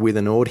theatre with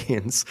an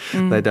audience,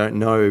 they don't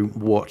know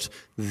what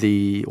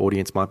the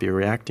audience might be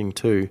reacting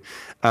to.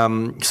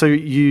 So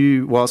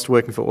you, whilst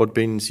working for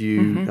Oddbins,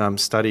 you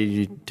studied,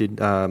 you did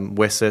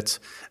Wesset,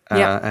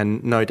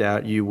 and no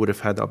doubt you would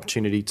have had the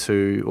opportunity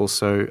to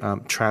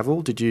also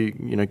travel. Did you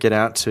get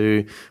out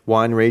to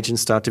wine regions,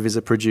 start to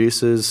visit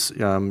producers?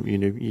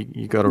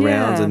 You got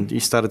around and you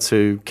started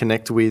to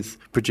connect with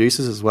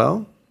producers as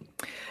well?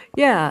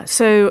 Yeah,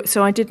 so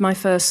I did my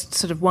first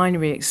sort of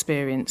winery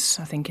experience,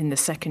 I think, in the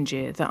second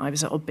year that I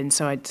was at Oddbins.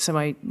 So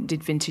I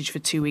did vintage for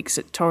 2 weeks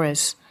at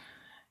Torres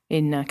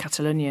in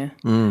Catalonia,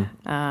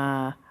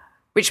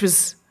 which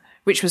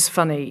was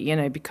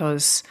funny,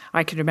 because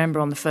I can remember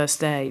on the first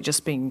day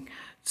just being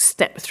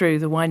stepped through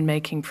the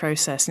winemaking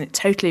process, and it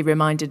totally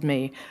reminded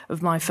me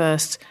of my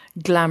first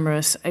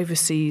glamorous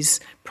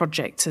overseas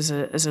project as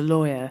a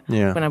lawyer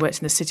when I worked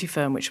in a city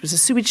firm, which was a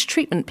sewage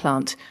treatment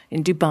plant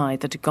in Dubai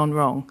that had gone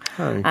wrong,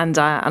 and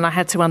I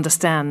had to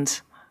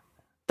understand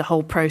the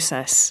whole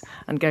process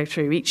and go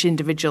through each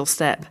individual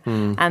step,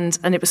 and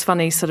it was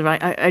funny. Sort of,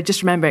 I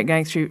just remember it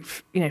going through,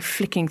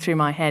 flicking through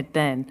my head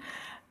then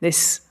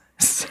this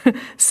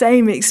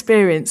same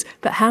experience,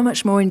 but how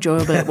much more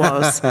enjoyable it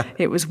was.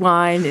 It was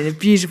wine in a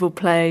beautiful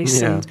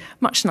place and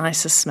much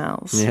nicer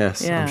smells.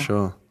 Yes, I'm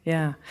sure.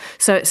 Yeah.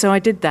 So I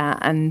did that,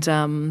 and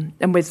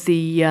with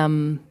the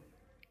Wine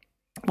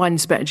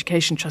and Spirit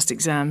Education Trust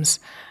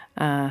exams,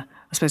 I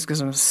suppose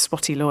because I'm a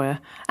spotty lawyer,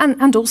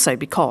 and also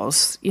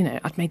because,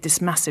 I'd made this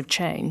massive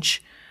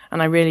change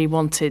and I really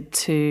wanted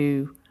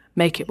to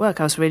make it work.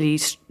 I was really,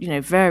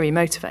 very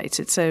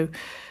motivated. So,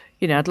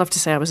 I'd love to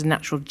say I was a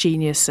natural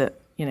genius at,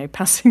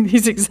 passing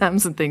these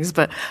exams and things,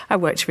 but I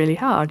worked really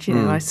hard.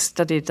 I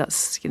studied. I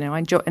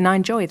enjoy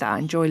that. I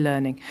enjoy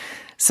learning.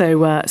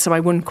 So I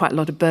won quite a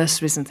lot of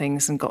bursaries and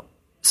things, and got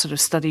sort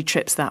of study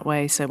trips that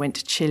way. So I went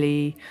to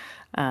Chile,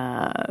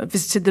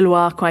 visited the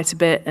Loire quite a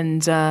bit,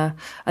 and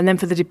then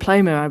for the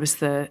diploma, I was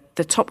the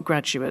top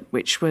graduate,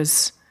 which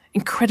was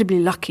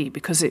incredibly lucky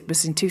because it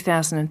was in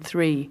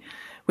 2003.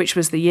 Which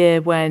was the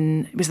year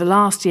when it was the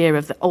last year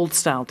of the old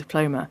style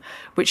diploma,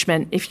 which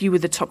meant if you were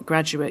the top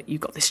graduate, you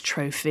got this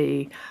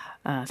trophy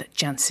that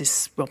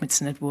Jancis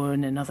Robinson had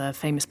won and other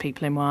famous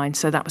people in wine.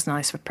 So that was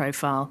nice for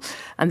profile.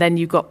 And then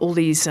you got all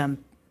these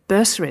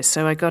bursaries.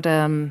 So I got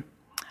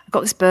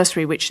this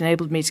bursary which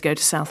enabled me to go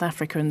to South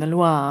Africa and the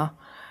Loire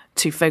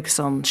to focus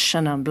on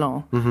Chenin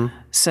Blanc. Mm-hmm.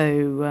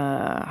 So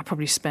I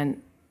probably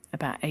spent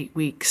about 8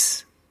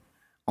 weeks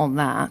on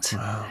that.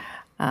 Wow.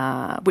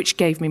 Which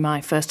gave me my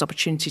first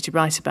opportunity to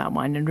write about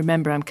wine. And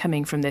remember, I'm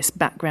coming from this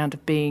background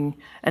of being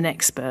an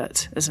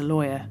expert as a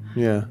lawyer,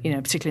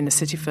 particularly in the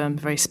city firm,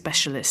 very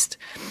specialist.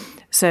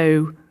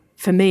 So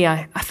for me,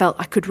 I felt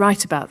I could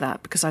write about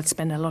that because I'd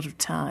spent a lot of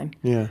time,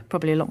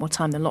 probably a lot more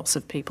time than lots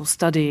of people,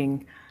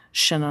 studying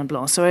Chenin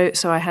Blanc.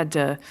 So I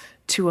had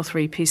 2 or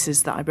 3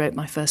 pieces that I wrote,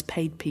 my first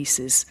paid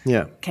pieces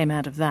came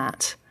out of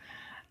that.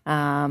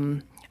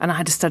 And I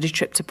had a study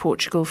trip to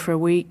Portugal for a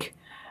week.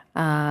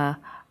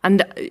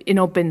 And in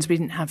Oddbins, we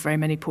didn't have very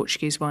many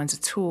Portuguese wines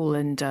at all,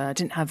 and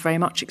didn't have very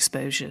much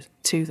exposure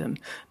to them.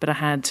 But I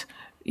had,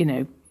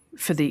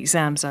 for the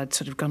exams, I'd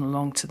sort of gone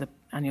along to the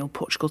annual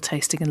Portugal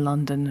tasting in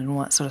London and all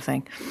that sort of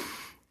thing.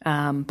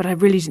 But I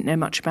really didn't know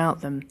much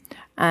about them.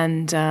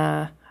 And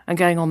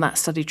going on that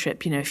study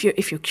trip, if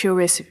you're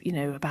curious,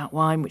 about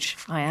wine, which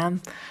I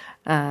am,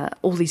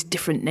 all these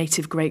different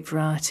native grape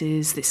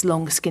varieties, this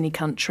long, skinny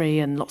country,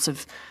 and lots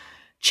of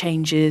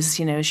changes,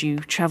 as you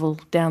travel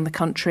down the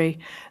country,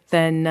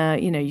 then,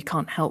 you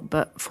can't help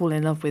but fall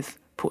in love with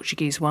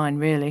Portuguese wine,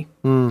 really.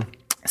 Mm.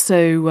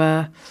 So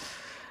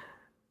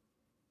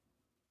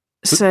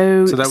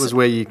that was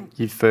where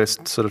you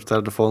first sort of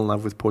started to fall in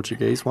love with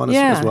Portuguese wine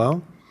as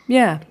well?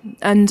 Yeah.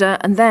 And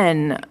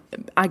then,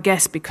 I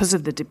guess because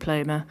of the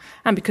diploma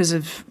and because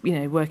of,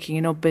 working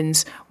in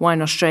Oddbins,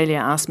 Wine Australia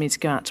asked me to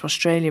go out to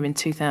Australia in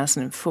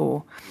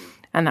 2004.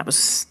 And that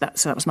was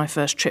my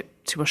first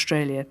trip to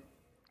Australia.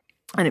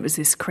 And it was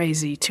this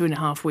crazy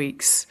 2.5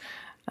 weeks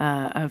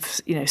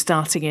of,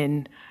 starting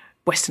in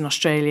Western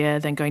Australia,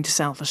 then going to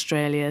South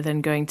Australia,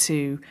 then going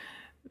to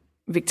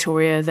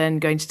Victoria, then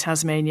going to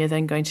Tasmania,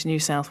 then going to New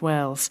South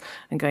Wales,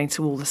 and going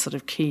to all the sort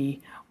of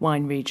key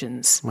wine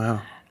regions.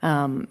 Wow.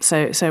 So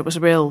it was a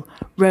real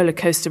roller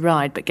coaster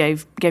ride, but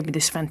gave me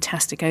this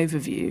fantastic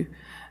overview.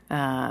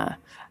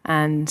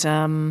 And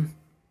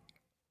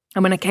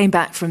when I came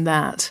back from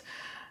that,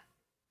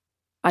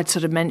 I'd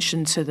sort of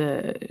mentioned to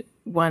the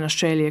Wine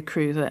Australia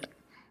crew that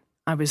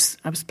I was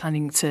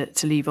planning to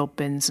leave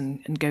Oddbins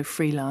and go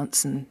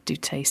freelance and do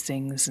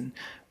tastings and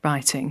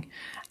writing,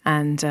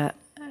 and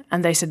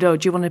they said, "Oh,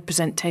 do you want to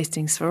present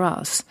tastings for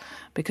us?"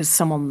 Because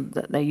someone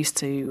that they used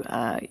to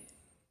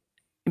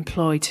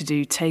employ to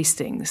do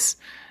tastings,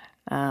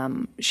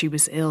 she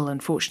was ill,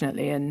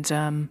 unfortunately, and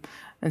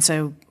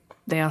so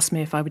they asked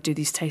me if I would do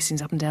these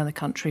tastings up and down the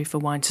country for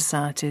wine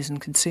societies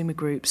and consumer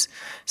groups.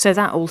 So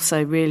that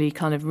also really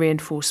kind of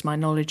reinforced my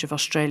knowledge of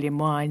Australian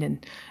wine,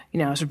 and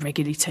I was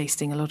regularly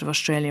tasting a lot of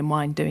Australian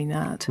wine doing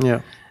that.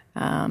 Yeah.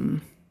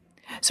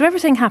 So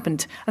everything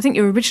happened. I think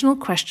your original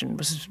question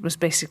was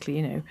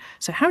basically,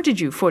 so how did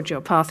you forge your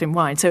path in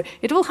wine? So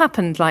it all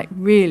happened like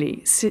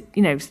really,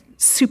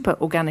 super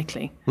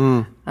organically,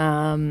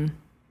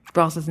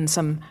 rather than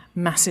some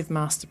massive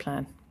master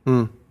plan.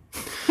 Mm.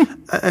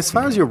 As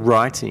far as your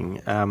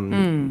writing,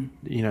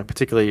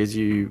 particularly as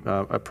you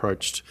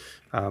approached,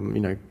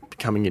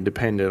 becoming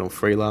independent or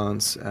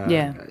freelance,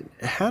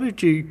 how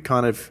did you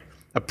kind of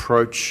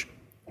approach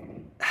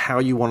how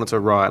you wanted to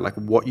write, like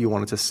what you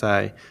wanted to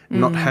say,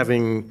 not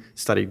having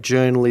studied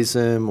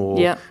journalism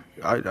or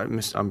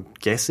I'm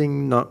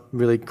guessing not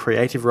really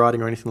creative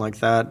writing or anything like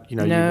that. You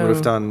know, No, you would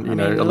have done, I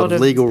mean, a lot of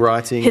legal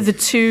writing.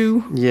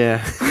 Hitherto, Yeah.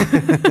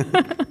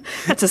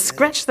 had to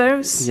scratch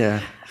those.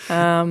 Yeah.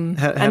 And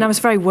I was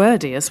very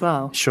wordy as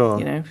well. Sure.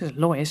 You know, as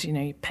lawyers,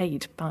 you're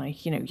paid by,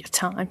 your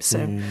time. So,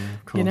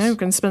 of course. we're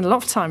going to spend a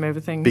lot of time over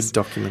things. Big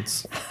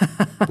documents.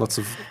 Lots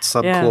of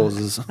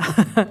sub-clauses.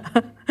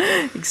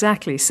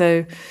 Exactly.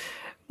 So,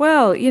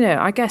 well,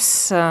 I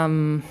guess...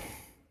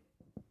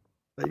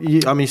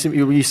 you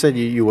said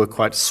you were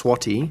quite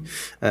swotty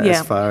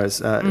as far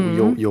as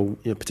your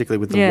particularly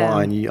with the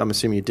wine. I'm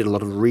assuming you did a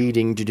lot of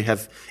reading. Did you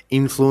have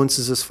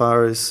influences as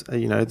far as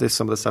there's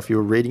some of the stuff you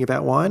were reading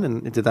about wine,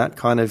 and did that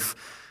kind of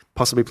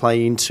possibly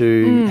play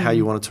into how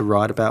you wanted to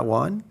write about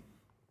wine?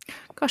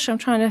 Gosh, I'm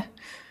trying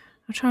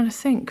to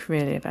think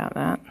really about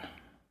that.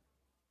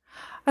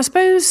 I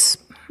suppose.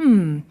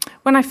 When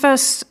I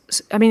suppose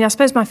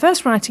my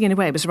first writing in a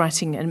way was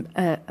writing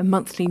a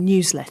monthly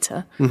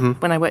newsletter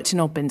when I worked in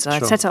Oddbins.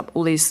 I'd set up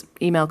all these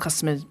email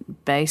customer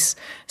base.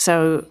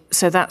 So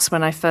that's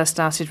when I first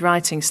started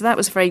writing. So that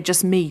was very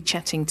just me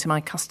chatting to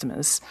my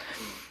customers.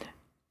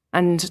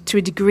 And to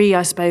a degree,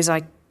 I suppose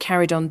I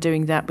carried on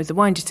doing that with the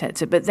Wine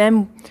Detector. But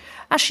then,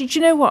 actually, do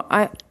you know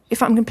what?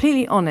 If I'm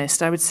completely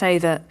honest, I would say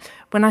that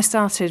when I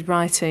started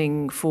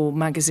writing for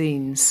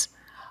magazines,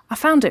 I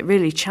found it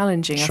really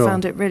challenging. Sure. I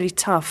found it really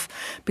tough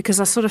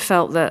because I sort of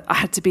felt that I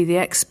had to be the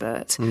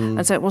expert.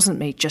 And so it wasn't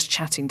me just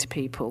chatting to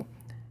people.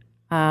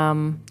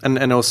 And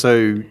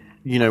also,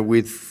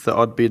 with the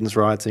Oddbins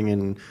writing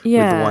and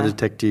with the Wine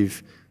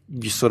Detective,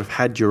 you sort of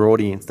had your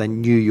audience. They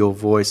knew your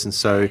voice. And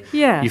so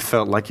you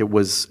felt like it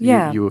was,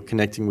 you were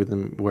connecting with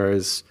them.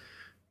 Whereas,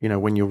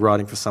 when you're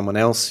writing for someone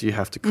else, you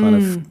have to kind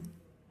of...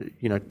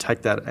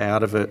 take that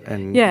out of it,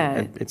 and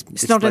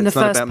it's not in the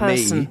first about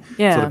person. Me.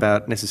 Yeah. It's not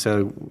about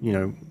necessarily,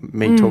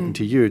 me talking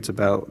to you. It's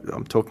about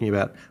I'm talking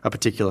about a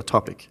particular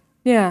topic.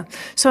 Yeah.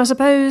 So I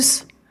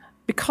suppose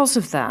because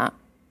of that,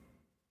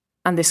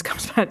 and this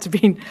comes back to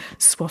being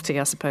swotty,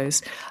 I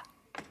suppose,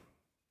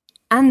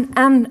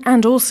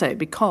 and also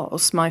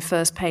because my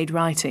first paid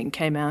writing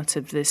came out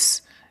of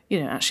this,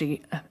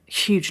 actually a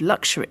huge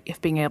luxury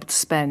of being able to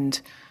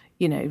spend,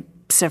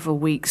 several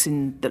weeks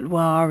in the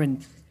Loire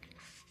and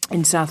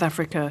in South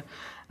Africa,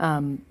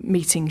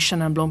 meeting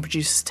Chenin Blanc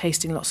producers,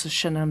 tasting lots of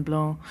Chenin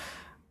Blanc.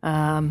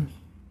 I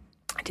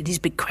did these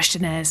big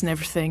questionnaires and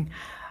everything.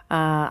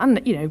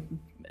 And,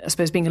 I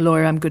suppose being a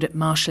lawyer, I'm good at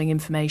marshalling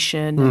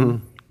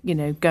information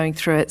and, going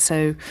through it.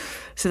 So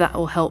that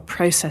will help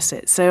process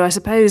it. So I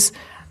suppose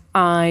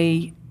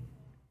I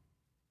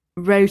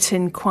wrote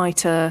in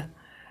quite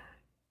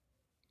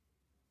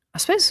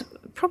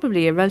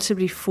probably a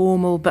relatively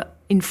formal but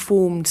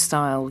informed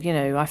style.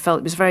 I felt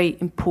it was very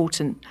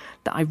important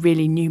that I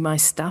really knew my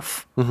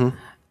stuff.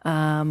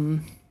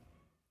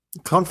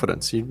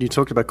 Confidence. You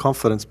talked about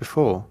confidence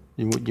before.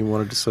 You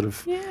wanted to sort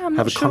of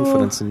have a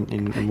confidence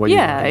in what you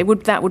were doing.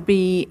 That would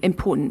be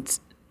important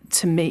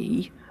to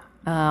me.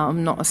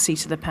 I'm not a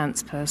seat of the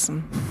pants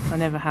person. I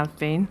never have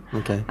been.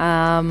 Okay.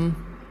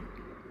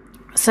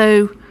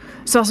 So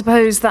I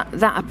suppose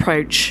that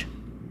approach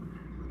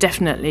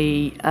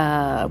definitely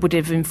would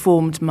have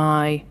informed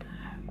my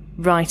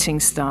writing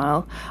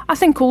style. I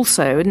think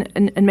also,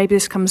 and maybe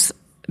this comes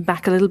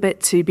back a little bit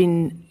to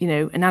being,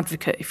 an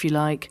advocate, if you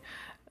like,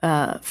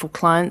 for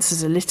clients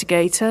as a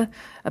litigator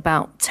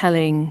about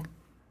telling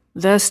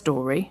their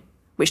story,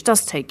 which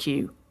does take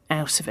you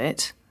out of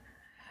it.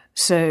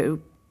 So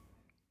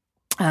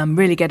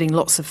really getting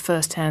lots of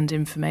first-hand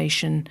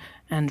information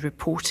and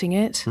reporting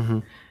it,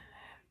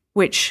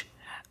 which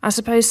I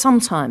suppose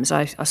sometimes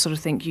I sort of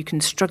think you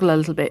can struggle a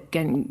little bit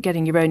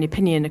getting your own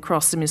opinion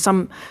across. I mean,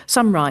 some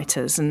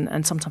writers,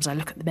 and sometimes I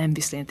look at them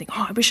enviously and think,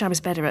 I wish I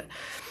was better at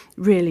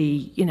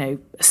really,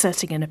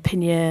 asserting an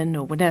opinion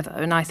or whatever.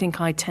 And I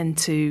think I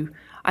do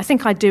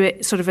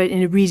it sort of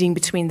in a reading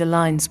between the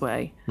lines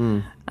way,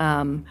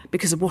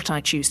 because of what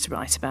I choose to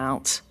write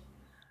about,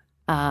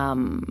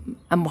 and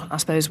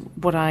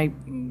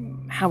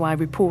how I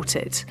report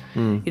it,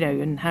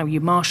 and how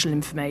you marshal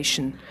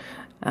information.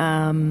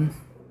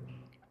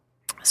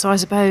 So I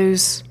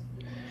suppose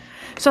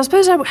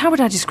how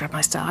would I describe my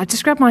style? I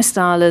describe my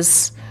style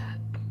as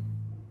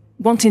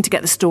wanting to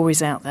get the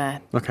stories out there.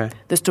 Okay.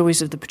 The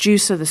stories of the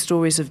producer, the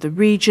stories of the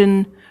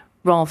region,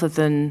 rather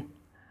than,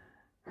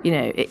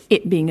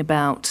 it being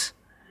about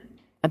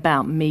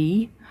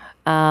me.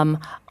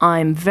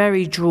 I'm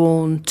very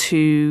drawn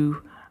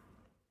to,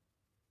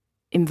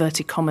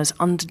 inverted commas,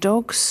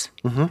 underdogs.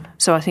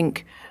 So I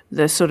think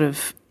the sort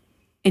of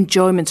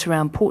enjoyment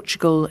around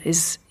Portugal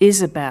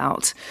is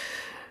about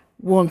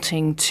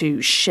wanting to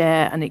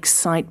share and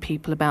excite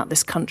people about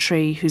this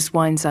country whose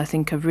wines I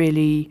think are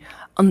really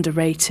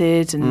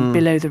underrated and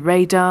below the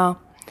radar.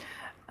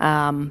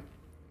 And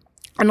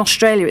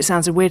Australia, it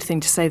sounds a weird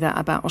thing to say that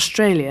about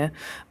Australia,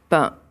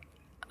 but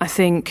I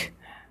think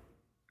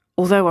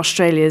although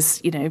Australia's,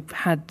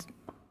 had,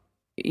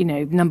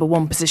 number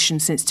one position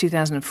since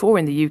 2004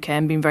 in the UK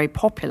and been very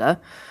popular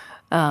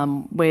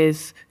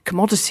with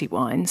commodity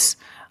wines,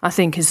 I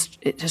think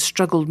it has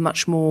struggled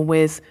much more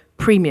with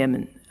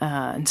premium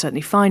and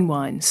certainly fine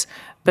wines.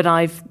 But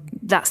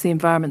that's the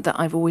environment that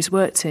I've always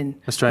worked in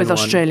with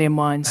Australian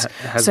wines.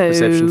 Has a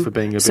perception for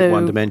being a bit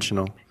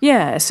one-dimensional.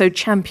 Yeah, so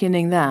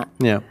championing that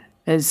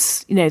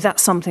as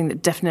that's something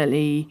that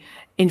definitely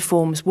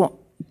informs what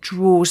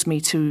draws me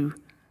to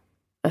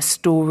a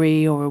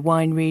story or a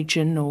wine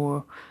region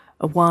or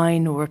a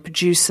wine or a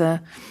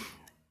producer.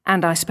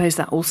 And I suppose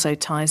that also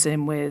ties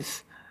in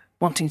with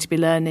wanting to be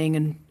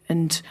learning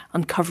and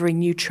uncovering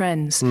new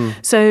trends.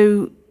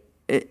 So,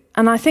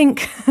 and I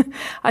think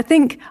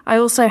I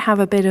also have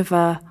a bit of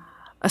a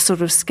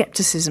sort of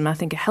skepticism, I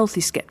think a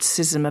healthy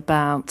skepticism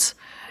about,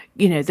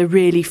 the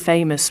really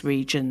famous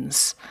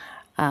regions,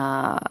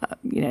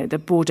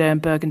 the Bordeaux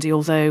and Burgundy,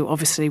 although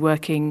obviously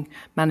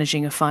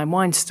managing a fine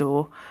wine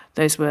store,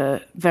 those were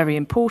very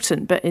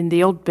important. But in the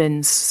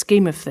Oddbins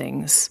scheme of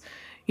things,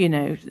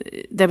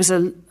 there was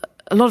a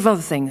lot of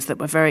other things that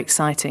were very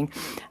exciting.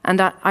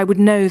 And I would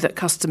know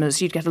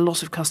that you'd get a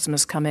lot of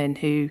customers come in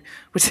who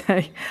would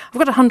say,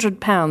 I've got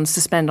 £100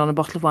 to spend on a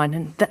bottle of wine.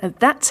 And at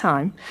that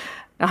time,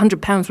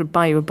 £100 would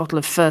buy you a bottle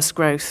of first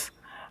growth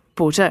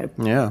Bordeaux.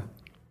 Yeah.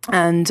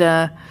 And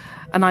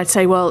I'd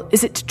say, well,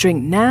 is it to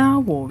drink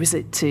now or is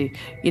it to,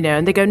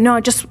 and they go,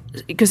 no,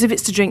 because if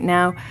it's to drink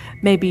now,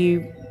 maybe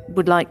you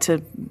would like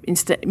to,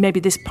 instead, maybe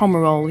this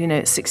Pomerol,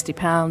 it's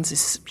 £60,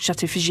 this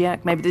Chateau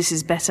Figeac, maybe this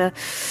is better.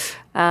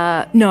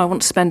 No, I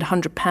want to spend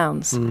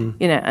 £100,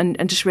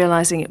 and just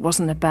realising it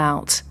wasn't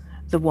about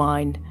the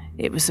wine.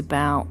 It was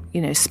about,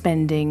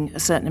 spending a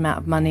certain amount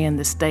of money and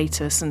the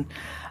status. And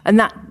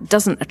that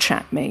doesn't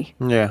attract me.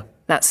 Yeah.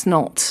 That's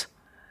not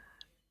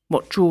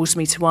what draws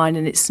me to wine,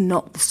 and it's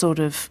not the sort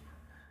of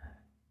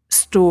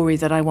story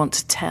that I want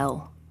to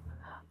tell.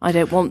 I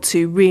don't want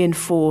to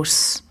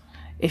reinforce,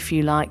 if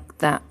you like,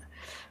 that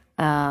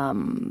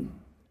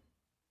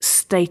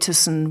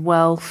status and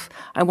wealth.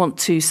 I want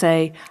to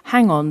say,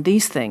 hang on,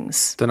 these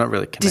things they're not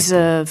really connected.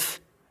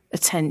 Deserve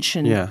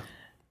attention. Yeah.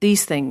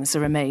 These things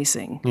are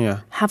amazing.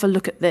 Yeah. Have a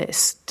look at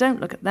this. Don't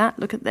look at that.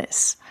 Look at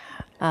this.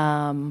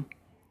 So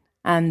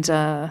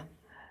I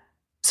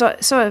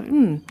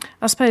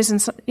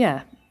suppose,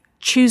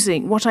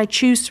 choosing what I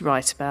choose to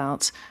write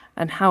about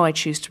and how I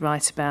choose to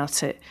write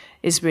about it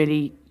is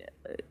really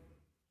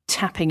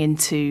tapping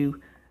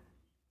into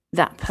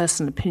that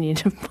personal opinion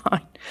of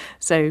mine.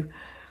 So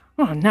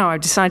now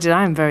I've decided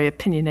I am very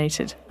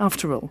opinionated,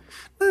 after all.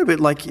 No, but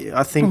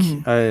I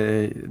think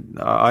I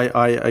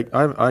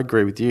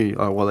agree with you.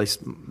 Well, at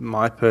least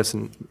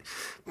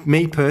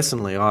me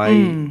personally, I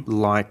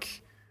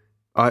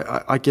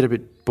get a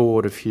bit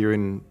bored of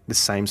hearing the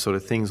same sort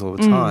of things all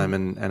the time,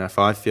 and if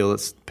I feel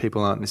that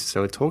people aren't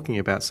necessarily talking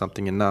about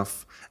something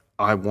enough,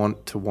 I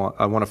want to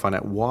find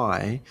out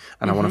why,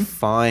 and I want to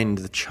find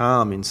the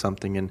charm in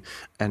something,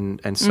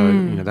 and so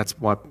that's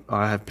why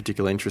I have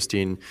particular interest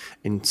in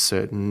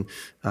certain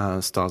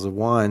styles of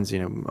wines.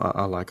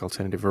 I like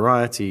alternative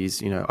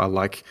varieties. I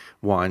like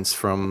wines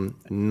from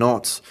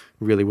not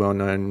really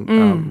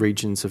well-known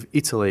regions of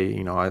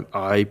Italy.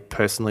 I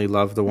personally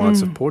love the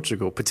wines of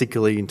Portugal,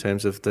 particularly in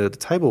terms of the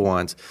table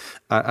wines.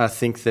 I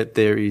think that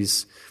there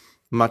is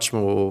much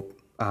more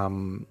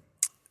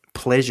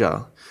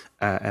pleasure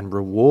and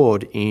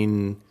reward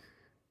in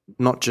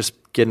not just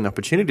getting an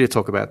opportunity to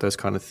talk about those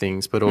kind of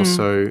things, but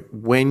also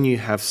when you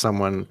have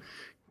someone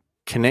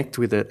connect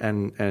with it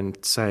and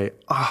say,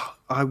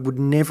 I would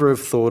never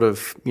have thought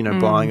of,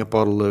 buying a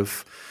bottle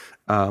of,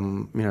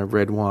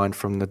 red wine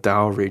from the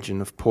Dow region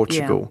of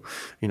Portugal.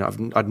 Yeah.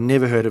 I'd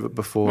never heard of it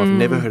before. I've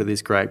never heard of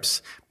these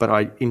grapes, but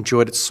I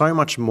enjoyed it so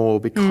much more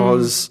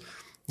because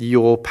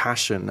your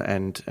passion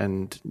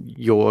and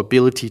your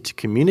ability to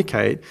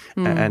communicate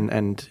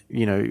and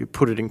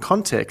put it in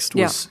context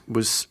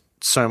was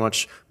so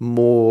much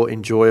more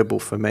enjoyable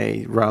for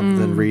me rather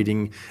than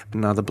reading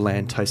another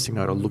bland tasting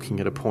note or looking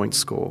at a point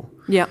score.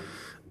 Yeah.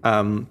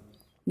 How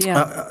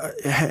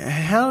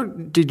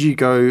did you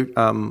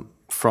go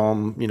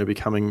from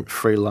becoming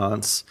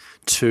freelance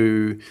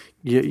to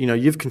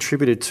you've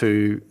contributed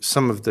to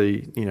some of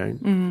the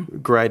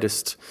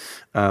greatest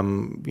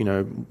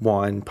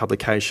wine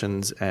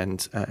publications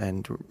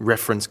and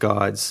reference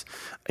guides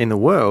in the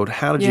world.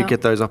 How did you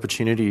get those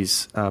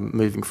opportunities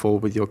moving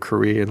forward with your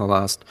career in the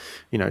last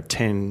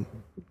 10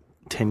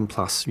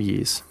 plus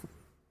years?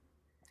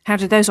 How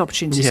did those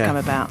opportunities come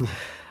about?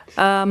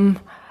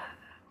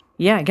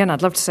 Again,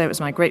 I'd love to say it was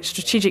my great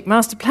strategic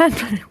master plan,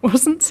 but it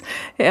wasn't.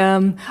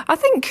 I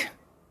think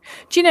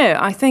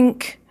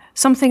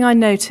something I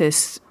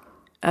noticed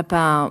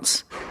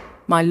about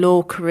my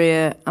law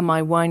career and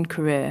my wine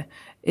career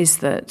is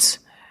that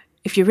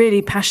if you're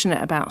really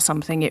passionate about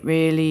something, it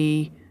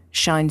really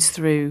shines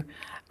through.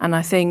 And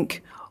I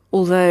think,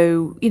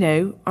 although,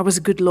 I was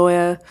a good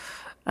lawyer,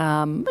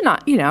 and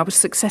I was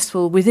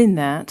successful within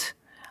that,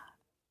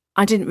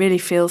 I didn't really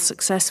feel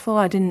successful.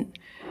 I didn't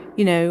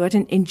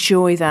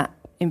enjoy that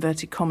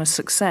inverted commas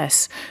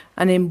success.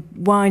 And in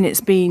wine,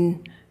 it's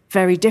been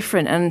very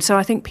different. And so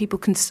I think people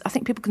can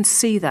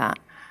see that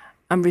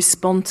and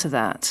respond to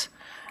that.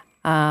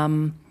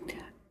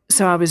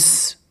 So I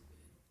was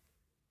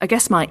I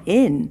guess my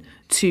in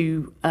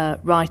to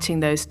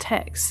writing those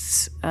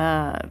texts,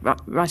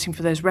 writing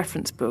for those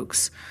reference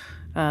books,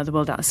 The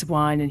World Atlas of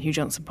Wine and Hugh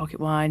Johnson Pocket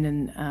Wine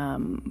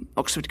and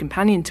Oxford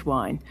Companion to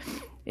Wine,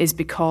 is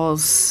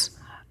because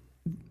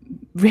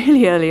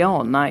really early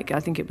on, like I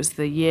think it was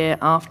the year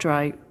after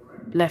I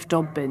left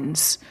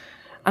Oddbins,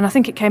 and I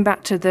think it came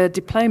back to the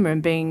diploma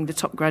and being the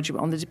top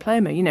graduate on the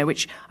diploma,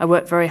 which I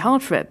worked very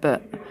hard for it,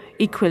 but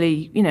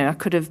equally, I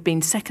could have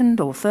been second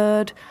or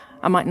third.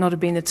 I might not have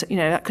been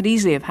that could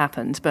easily have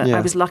happened, but I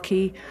was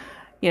lucky.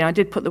 I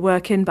did put the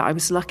work in, but I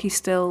was lucky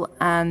still,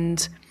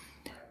 and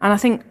I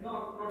think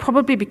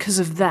probably because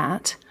of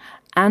that,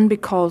 and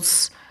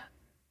because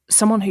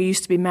someone who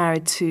used to be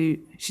married to,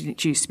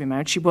 she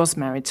was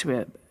married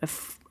to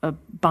a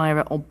buyer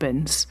at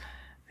Oddbins,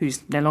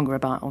 who's no longer a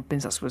buyer at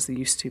Oddbins, that was the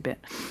used to bit.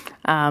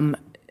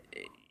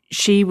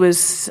 She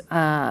was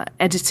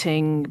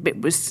editing,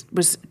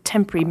 was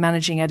temporary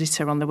managing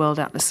editor on the World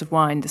Atlas of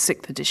Wine, the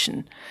 6th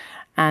edition.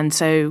 And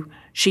so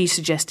she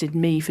suggested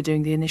me for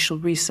doing the initial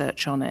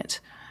research on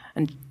it.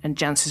 And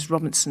Jancis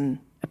Robinson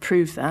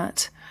approved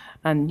that.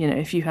 And,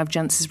 if you have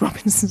Jancis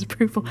Robinson's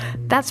approval,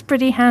 that's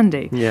pretty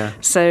handy. Yeah.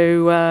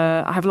 So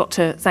I have a lot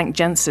to thank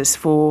Jancis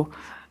for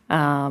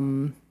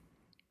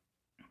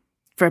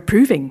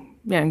approving,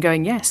 and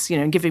going yes,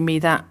 and giving me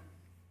that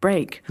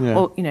break. Yeah.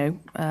 Or,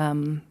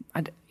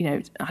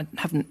 I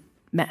haven't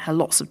met her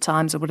lots of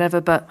times or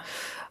whatever, but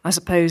I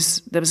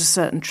suppose there was a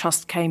certain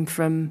trust came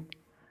from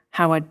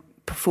how I'd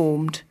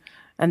performed.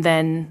 And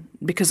then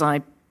because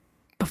I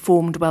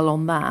performed well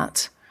on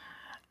that,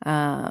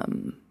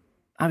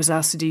 I was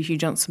asked to do Hugh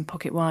Johnson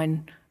Pocket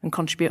Wine and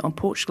contribute on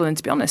Portugal. And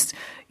to be honest,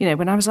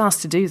 when I was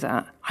asked to do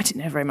that, I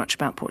didn't know very much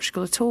about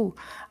Portugal at all.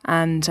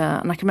 And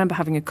I can remember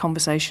having a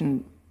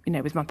conversation,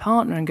 with my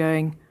partner and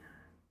going,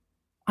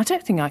 I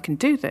don't think I can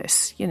do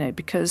this,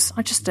 because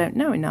I just don't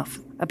know enough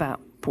about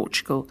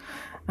Portugal.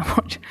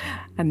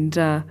 And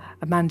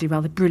Amanda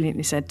rather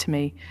brilliantly said to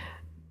me,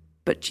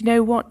 but you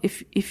know what?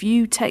 If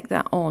you take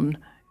that on,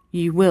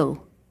 you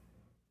will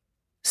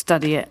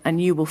study it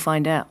and you will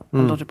find out a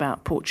lot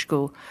about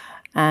Portugal.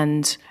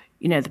 And,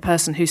 the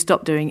person who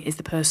stopped doing it is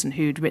the person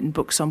who'd written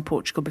books on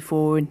Portugal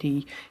before, and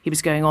he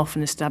was going off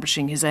and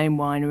establishing his own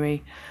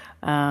winery.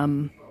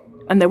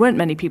 And there weren't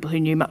many people who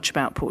knew much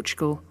about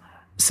Portugal.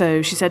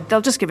 So she said,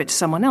 they'll just give it to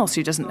someone else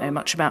who doesn't know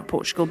much about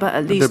Portugal, but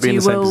at least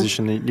you will...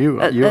 Position that you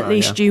are, at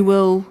least you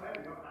will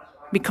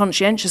be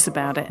conscientious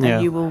about it,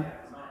 and you will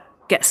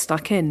get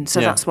stuck in.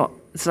 So that's what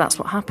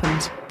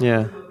happened.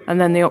 Yeah.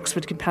 And then the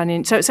Oxford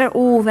Companion. So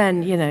all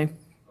then,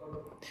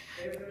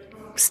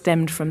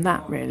 stemmed from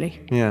that, really.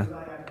 Yeah.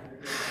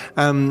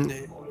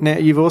 Now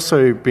you've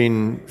also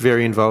been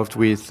very involved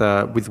with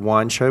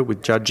Wine Show,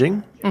 with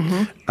judging,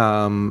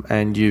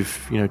 and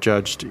you've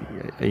judged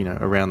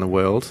around the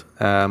world.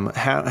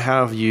 How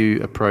have you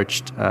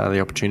approached the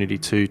opportunity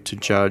to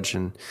judge,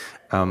 and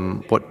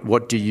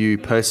what do you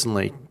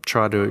personally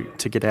try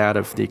to get out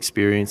of the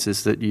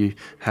experiences that you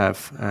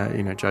have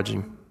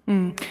judging?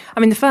 I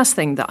mean, the first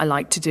thing that I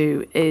like to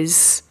do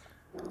is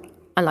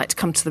I like to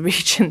come to the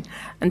region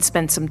and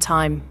spend some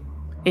time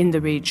in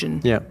the region.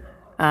 Yeah.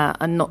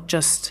 And not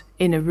just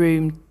in a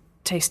room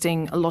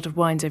tasting a lot of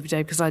wines every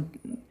day, because I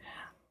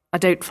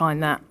don't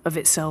find that of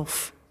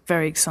itself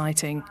very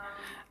exciting.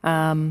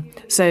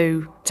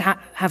 So to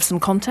have some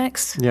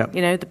context,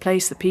 the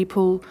place, the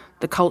people,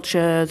 the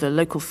culture, the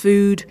local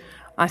food,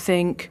 I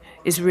think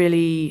is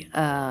really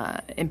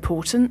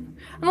important,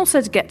 and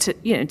also to get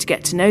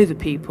to know the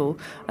people.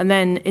 And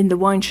then in the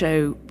wine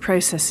show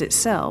process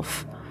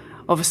itself,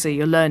 obviously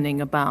you're learning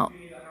about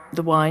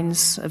the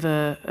wines of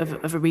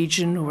a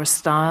region or a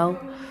style,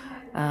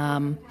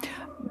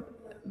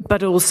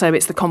 but also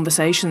it's the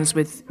conversations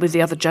with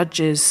the other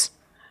judges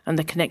and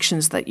the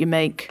connections that you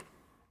make.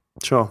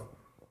 Sure.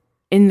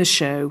 In the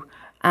show,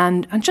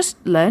 and just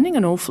learning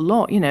an awful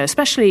lot,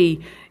 especially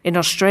in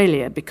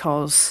Australia,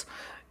 because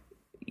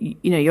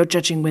you're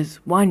judging with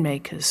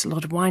winemakers, a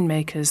lot of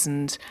winemakers,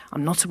 and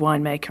I'm not a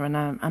winemaker, and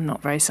I'm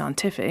not very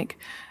scientific.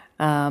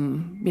 I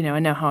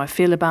know how I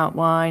feel about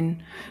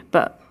wine,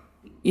 but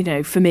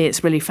for me,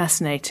 it's really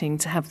fascinating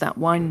to have that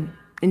wine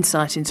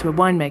insight into a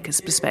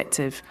winemaker's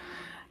perspective.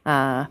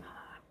 So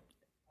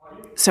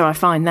I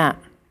find that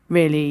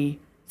really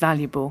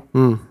valuable.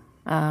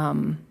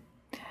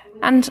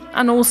 And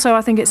also,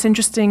 I think it's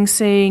interesting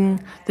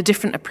seeing the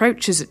different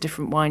approaches at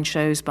different wine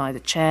shows by the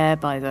chair,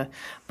 by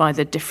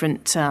the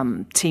different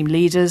team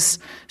leaders.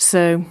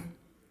 So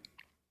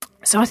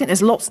I think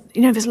there's lots.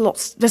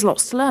 There's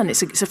lots to learn.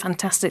 It's a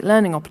fantastic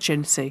learning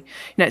opportunity.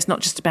 It's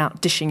not just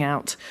about dishing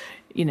out,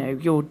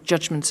 your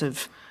judgment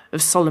of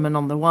Solomon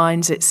on the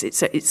wines. It's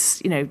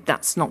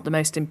that's not the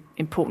most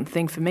important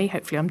thing for me.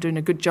 Hopefully, I'm doing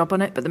a good job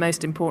on it. But the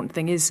most important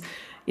thing is,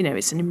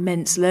 it's an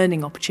immense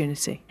learning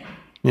opportunity.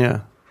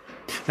 Yeah.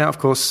 Now, of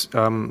course,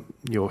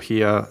 you're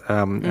here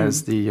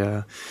as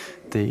the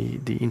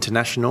the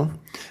international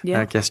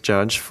Yeah. guest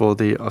judge for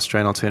the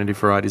Australian Alternative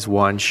Varieties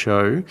Wine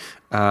Show.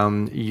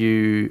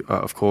 You,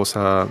 of course,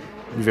 are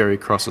very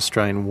across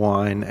Australian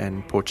wine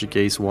and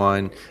Portuguese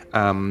wine.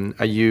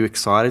 Are you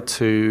excited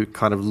to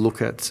kind of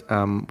look at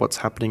what's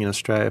happening in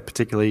Australia,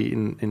 particularly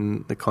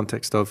in the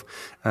context of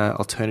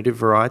alternative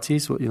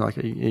varieties? Are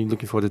you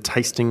looking forward to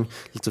tasting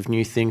lots of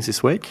new things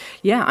this week?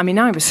 Yeah, I mean,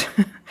 I was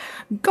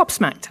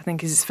gobsmacked, I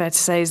think is fair to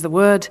say is the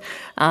word,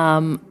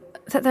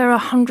 that there are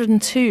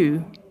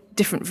 102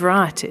 different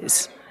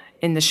varieties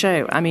in the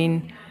show. I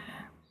mean,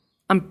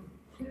 I'm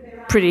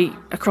pretty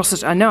across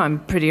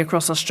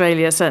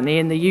Australia, certainly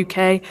in the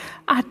UK.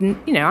 I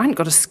hadn't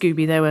got a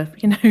Scooby. There were,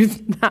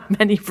 that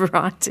many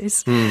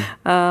varieties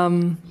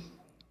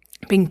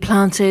being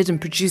planted and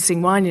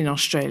producing wine in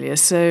Australia.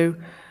 So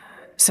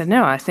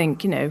no, I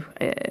think,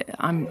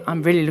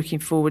 I'm really looking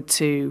forward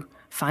to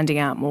finding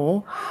out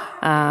more.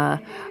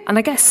 And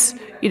I guess,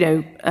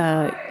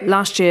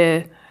 last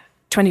year,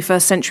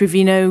 21st Century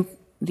Vino,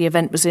 the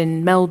event was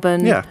in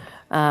Melbourne,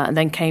 and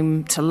then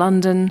came to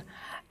London.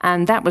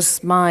 And that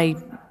was my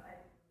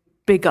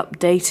big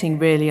updating,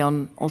 really,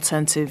 on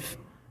alternative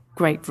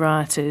grape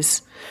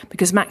varieties,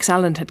 because Max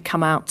Allen had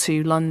come out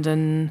to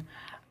London,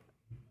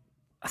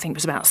 I think it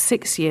was about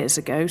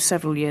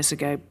several years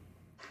ago,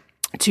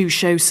 to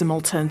show some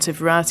alternative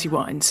variety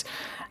wines.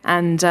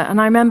 And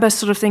I remember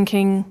sort of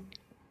thinking,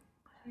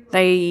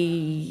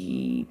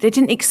 they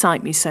didn't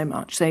excite me so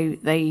much. They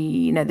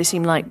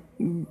seemed like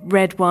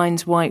red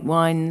wines, white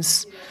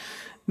wines,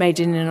 made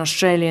in an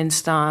Australian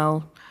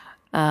style,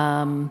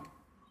 and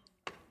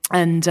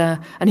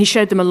he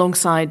showed them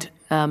alongside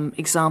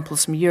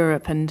examples from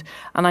Europe, and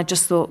I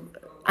just thought,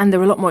 and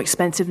they're a lot more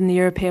expensive than the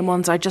European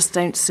ones. I just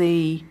don't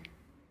see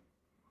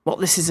what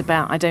this is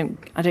about. I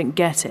don't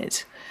get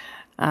it.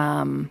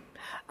 And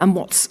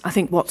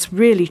what's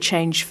really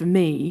changed for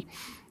me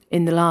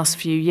in the last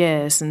few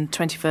years, and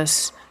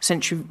 21st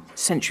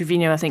Century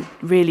Vino, I think,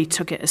 really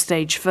took it a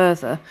stage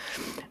further.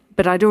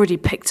 But I'd already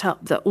picked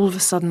up that all of a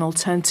sudden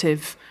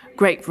alternative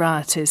grape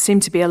varieties seem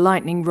to be a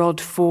lightning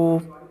rod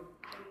for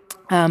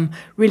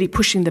really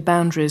pushing the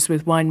boundaries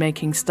with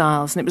winemaking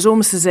styles. And it was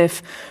almost as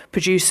if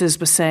producers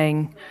were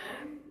saying,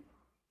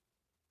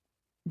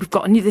 we've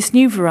got this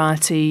new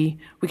variety,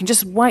 we can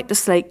just wipe the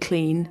slate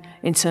clean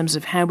in terms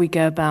of how we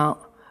go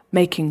about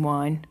making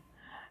wine,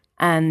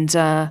 and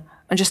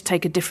just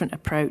take a different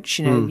approach,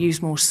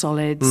 use more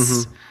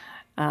solids,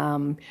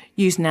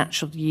 use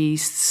natural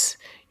yeasts,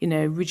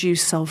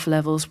 reduce sulfur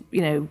levels,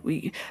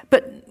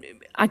 but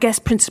I guess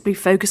principally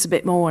focus a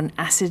bit more on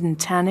acid and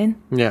tannin,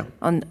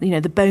 on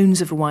the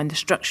bones of a wine, the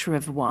structure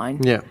of a wine,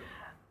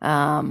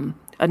 and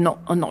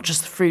not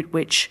just the fruit,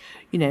 which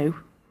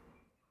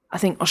I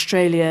think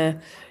Australia,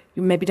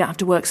 you maybe don't have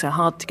to work so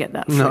hard to get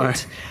that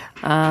fruit.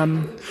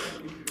 No.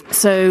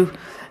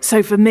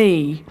 So for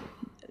me,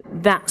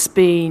 that's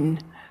been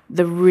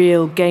the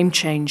real game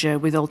changer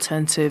with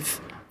alternative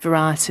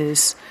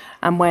varieties.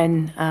 And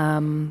when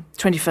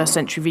 21st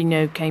Century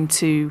Vino came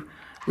to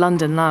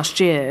London last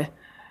year,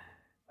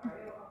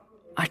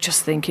 I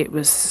just think it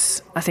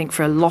was,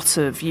 for a lot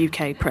of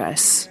UK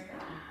press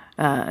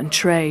and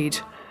trade,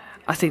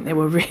 I think they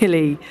were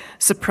really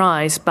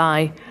surprised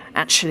by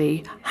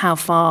actually how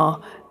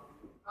far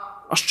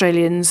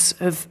Australians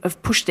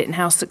have pushed it and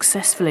how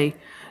successfully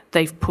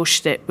they've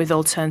pushed it with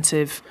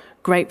alternative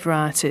grape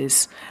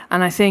varieties.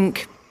 And I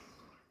think,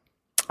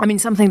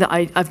 something that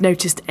I've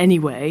noticed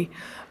anyway,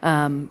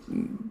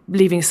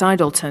 leaving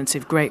aside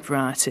alternative grape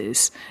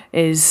varieties,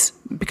 is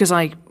because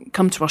I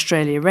come to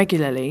Australia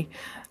regularly,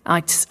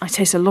 I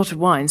taste a lot of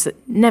wines that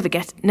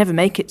never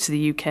make it to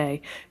the UK,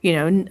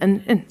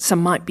 and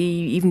some might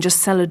be even just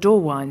cellar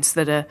door wines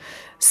that are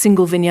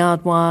single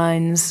vineyard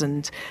wines,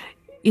 and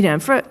there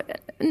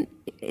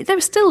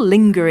are still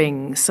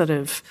lingering sort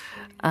of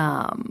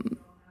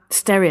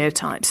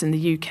stereotypes in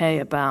the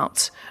UK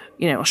about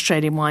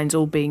Australian wines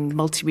all being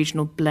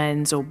multi-regional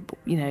blends, or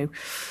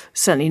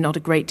certainly not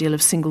a great deal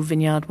of single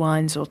vineyard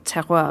wines or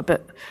terroir,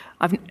 but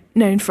I've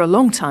known for a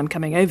long time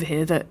coming over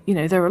here that,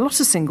 there are a lot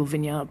of single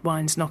vineyard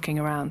wines knocking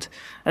around,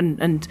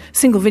 and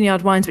single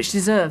vineyard wines which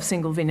deserve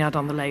single vineyard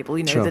on the label.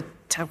 Sure. The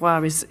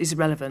terroir is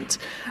relevant.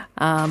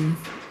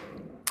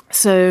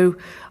 So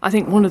I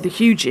think one of the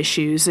huge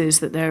issues is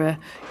that there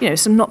are,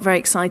 some not very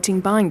exciting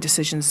buying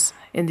decisions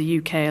in the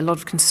UK, a lot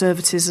of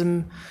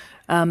conservatism.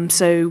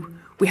 So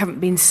we haven't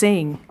been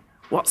seeing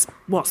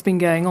what's been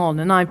going on.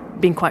 And I've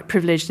been quite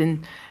privileged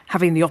in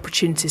having the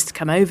opportunities to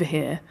come over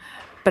here,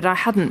 but I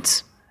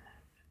hadn't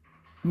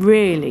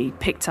really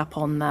picked up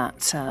on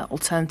that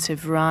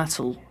alternative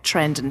varietal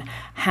trend and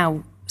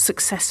how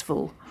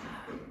successful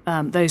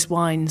those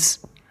wines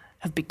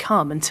have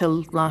become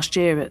until last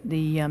year at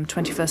the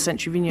 21st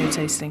Century Vino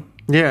tasting.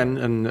 Yeah,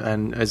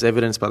 and as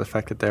evidenced by the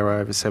fact that there are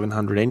over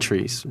 700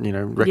 entries,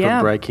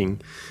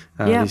 record-breaking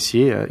this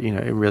year,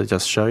 it really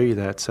does show you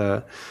that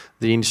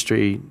the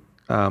industry,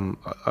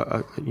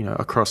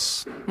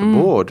 across the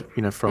board,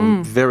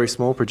 from very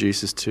small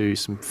producers to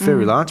some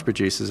very large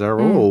producers,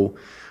 are all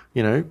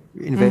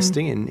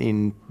investing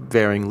in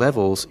varying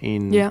levels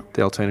in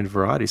the alternative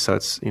varieties. So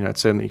it's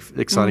certainly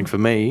exciting for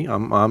me.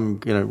 I'm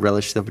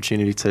relish the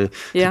opportunity to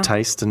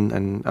taste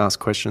and ask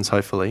questions,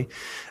 hopefully.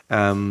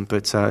 I'm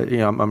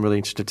really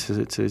interested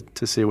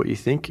to see what you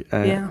think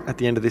at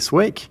the end of this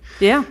week.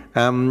 Yeah.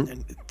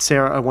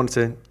 Sarah, I wanted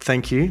to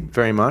thank you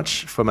very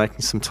much for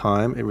making some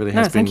time. It really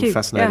has been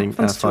fascinating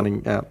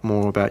finding out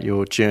more about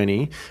your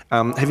journey.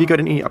 Have you got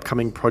any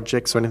upcoming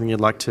projects or anything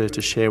you'd like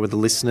to share with the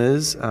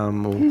listeners?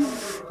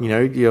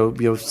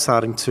 You're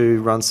starting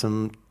to run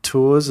some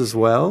tours as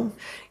well.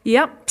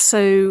 Yep.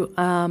 So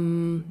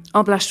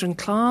Arblaster and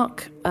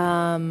Clark,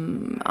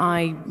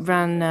 I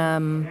ran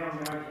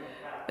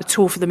a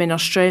tour for them in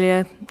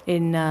Australia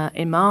in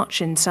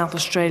March, in South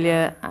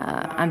Australia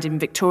and in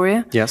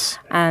Victoria. Yes.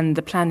 And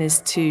the plan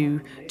is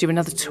to do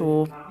another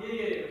tour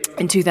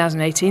in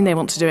 2018. They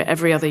want to do it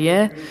every other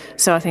year.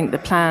 So I think the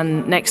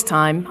plan next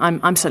time,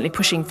 I'm certainly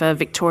pushing for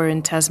Victoria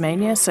and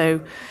Tasmania,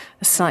 so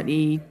a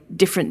slightly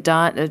different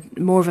diet,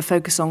 more of a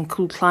focus on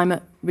cool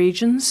climate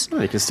regions.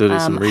 You can still do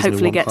some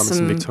reasonably hopefully get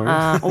some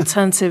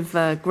alternative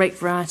grape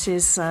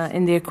varieties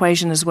in the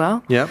equation as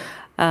well. Yeah.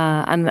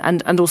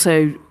 And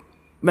also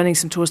running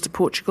some tours to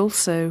Portugal.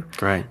 So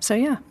great. So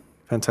yeah.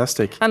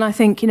 Fantastic. And I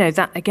think,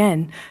 that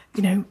again,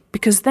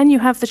 because then you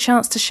have the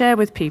chance to share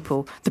with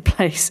people the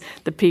place,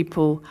 the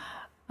people,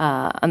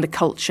 and the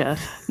culture,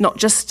 not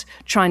just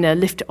trying to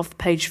lift it off the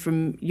page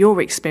from your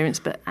experience,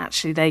 but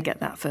actually they get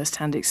that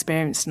first-hand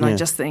experience. And I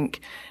just think,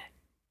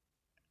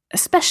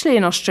 especially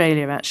in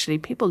Australia, actually,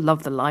 people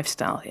love the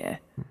lifestyle here.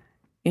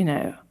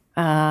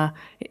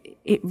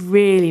 It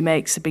really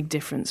makes a big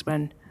difference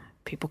when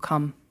people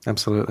come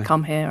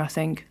here, I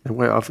think. And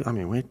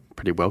we're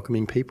pretty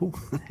welcoming people.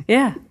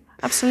 Yeah,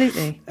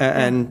 absolutely.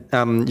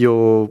 And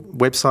your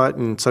website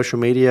and social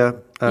media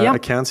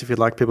accounts, if you'd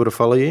like people to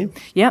follow you?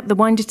 Yep,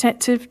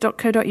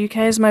 thewinedetective.co.uk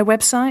is my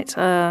website.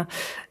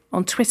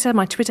 On Twitter,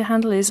 my Twitter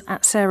handle is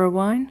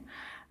 @SarahWine.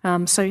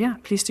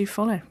 Please do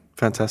follow.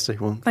 Fantastic.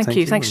 Well, thank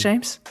you. Thanks,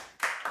 James.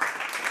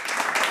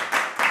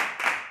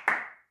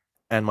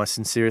 And my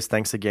sincerest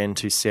thanks again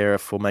to Sarah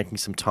for making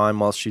some time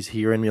while she's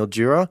here in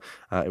Mildura.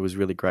 It was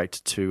really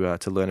great to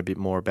learn a bit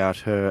more about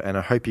her, and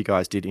I hope you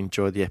guys did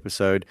enjoy the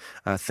episode.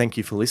 Thank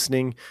you for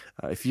listening.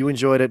 If you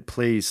enjoyed it,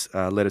 please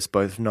let us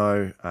both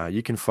know.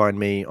 You can find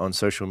me on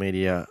social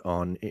media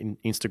on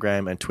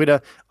Instagram and Twitter.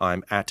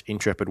 I'm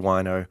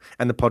 @IntrepidWino,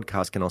 and the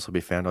podcast can also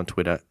be found on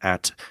Twitter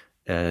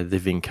the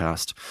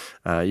Vincast.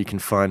 You can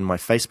find my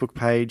Facebook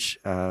page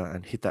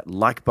and hit that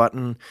like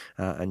button,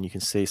 and you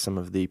can see some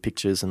of the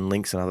pictures and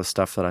links and other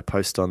stuff that I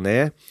post on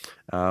there.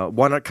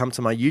 Why not come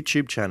to my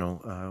YouTube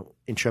channel,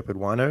 Intrepid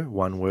Wino,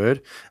 one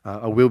word.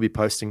 I will be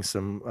posting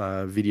some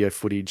video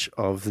footage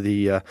of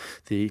the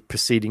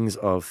proceedings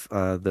of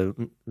the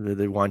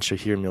wine show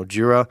here in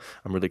Mildura.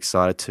 I'm really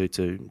excited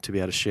to be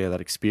able to share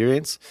that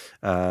experience,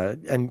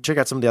 and check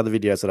out some of the other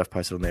videos that I've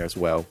posted on there as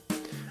well.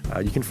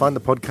 You can find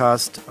the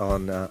podcast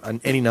on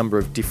any number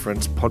of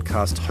different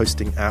podcast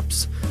hosting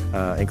apps,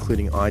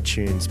 including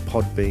iTunes,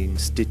 Podbean,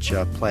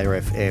 Stitcher, Player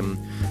FM.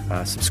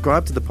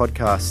 Subscribe to the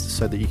podcast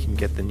so that you can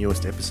get the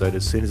newest episode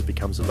as soon as it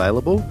becomes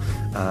available,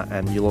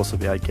 and you'll also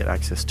be able to get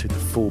access to the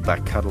full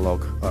back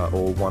catalogue,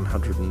 all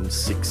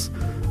 106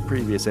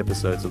 previous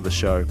episodes of the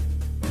show.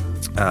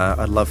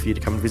 I'd love for you to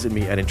come and visit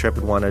me at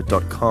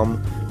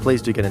intrepidwino.com.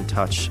 Please do get in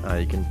touch.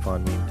 You can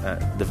find me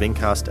at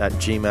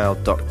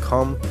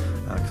thevincast@gmail.com.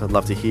 Because I'd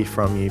love to hear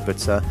from you.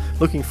 But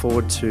looking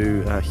forward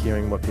to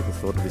hearing what people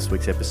thought of this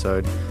week's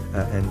episode,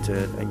 and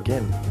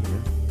again,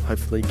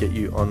 hopefully get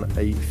you on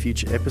a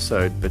future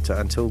episode. But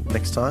until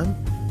next time,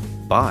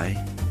 bye.